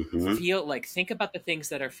also. Think about the things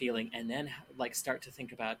that are feeling, and then start to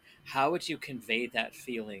think about how would you convey that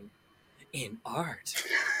feeling in art.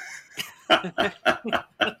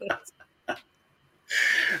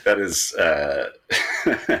 That is,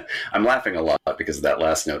 I'm laughing a lot because of that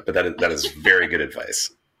last note, but that is very good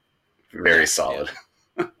advice. Very solid.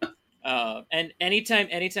 Yeah. And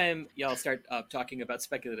anytime y'all start talking about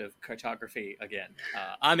speculative cartography again,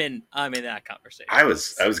 I'm in that conversation. I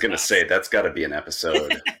was going to say that's got to be an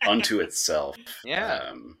episode unto itself.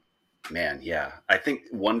 Yeah. Man, yeah. I think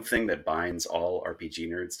one thing that binds all RPG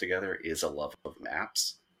nerds together is a love of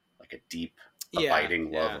maps, like a deep,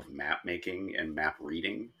 abiding love of map making and map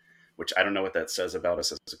reading, which I don't know what that says about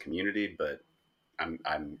us as a community, but I'm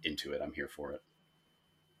into it. I'm here for it.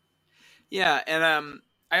 Yeah, and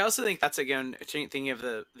I also think that's, again, thinking of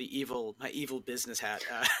my evil business hat,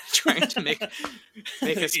 trying to make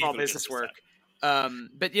a small business work.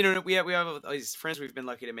 But we have all these friends we've been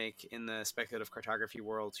lucky to make in the speculative cartography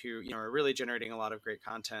world who are really generating a lot of great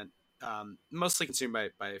content, mostly consumed by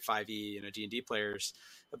 5e D&D players,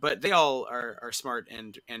 but they all are smart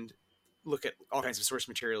and look at all kinds of source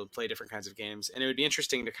material and play different kinds of games, and it would be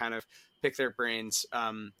interesting to kind of pick their brains.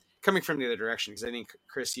 Coming from the other direction, because I think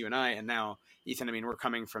Chris, you and I, and now Ethan, we're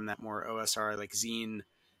coming from that more OSR like zine,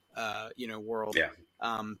 world. Yeah.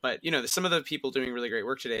 But some of the people doing really great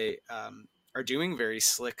work today are doing very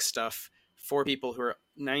slick stuff for people who are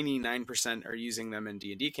 99% are using them in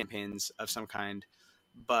D&D campaigns of some kind,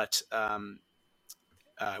 but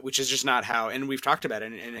which is just not how. And we've talked about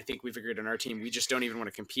it, and I think we've agreed on our team. We just don't even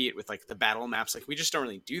want to compete with like the battle maps. Like we just don't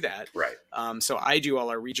really do that. Right. So I do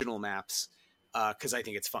all our regional maps. Because I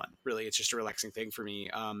think it's fun. Really, it's just a relaxing thing for me.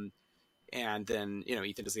 And then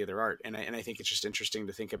Ethan does the other art, and I think it's just interesting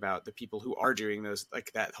to think about the people who are doing those,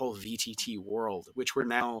 like that whole VTT world, which we're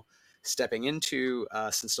now stepping into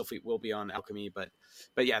since Stillfleet will be on Alchemy. But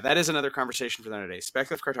yeah, that is another conversation for another day.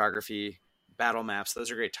 Speculative cartography, battle maps, those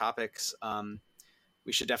are great topics.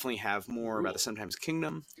 We should definitely have more about the Sometimes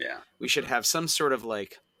Kingdom. Yeah, we should have some sort of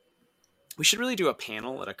like. We should really do a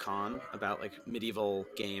panel at a con about like medieval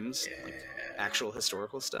games, like actual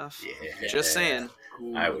historical stuff. Yeah. Just saying.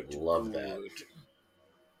 I would love that.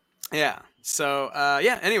 Yeah. So,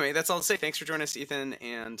 anyway, that's all to say. Thanks for joining us, Ethan.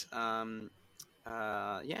 And,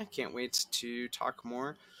 can't wait to talk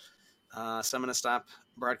more. So I'm going to stop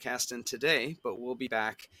broadcasting today, but we'll be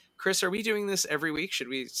back. Chris, are we doing this every week? Should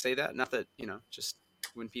we say that? Not that, just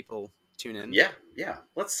when people tune in. Yeah.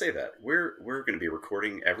 Let's say that. We're going to be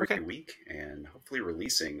recording every week and hopefully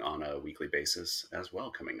releasing on a weekly basis as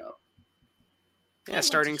well coming up. Yeah,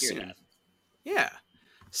 starting soon. Yeah.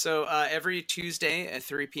 So every Tuesday at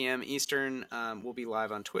 3 p.m. Eastern, we'll be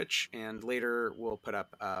live on Twitch, and later we'll put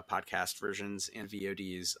up podcast versions and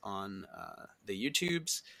VODs on the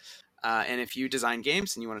YouTubes. And if you design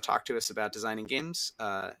games and you want to talk to us about designing games,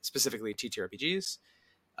 specifically TTRPGs,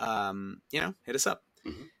 hit us up.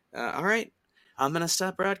 Mm-hmm. All right. I'm going to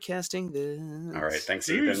stop broadcasting this. All right. Thanks,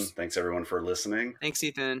 Ethan. Thanks, everyone, for listening. Thanks,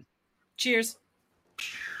 Ethan. Cheers.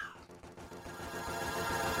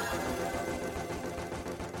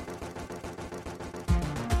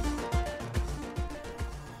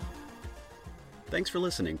 Thanks for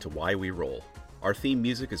listening to Why We Roll. Our theme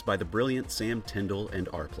music is by the brilliant Sam Tyndall and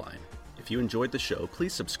Arpline. If you enjoyed the show,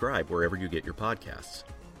 please subscribe wherever you get your podcasts.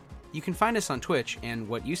 You can find us on Twitch and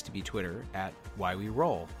what used to be Twitter at Why We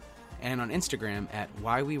Roll, and on Instagram at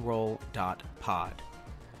whyweroll.pod.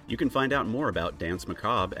 You can find out more about Dance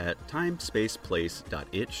Macabre at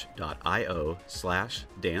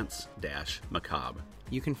timespaceplace.itch.io/dance-macabre.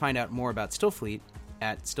 You can find out more about Stillfleet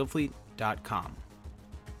at stillfleet.com.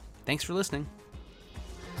 Thanks for listening.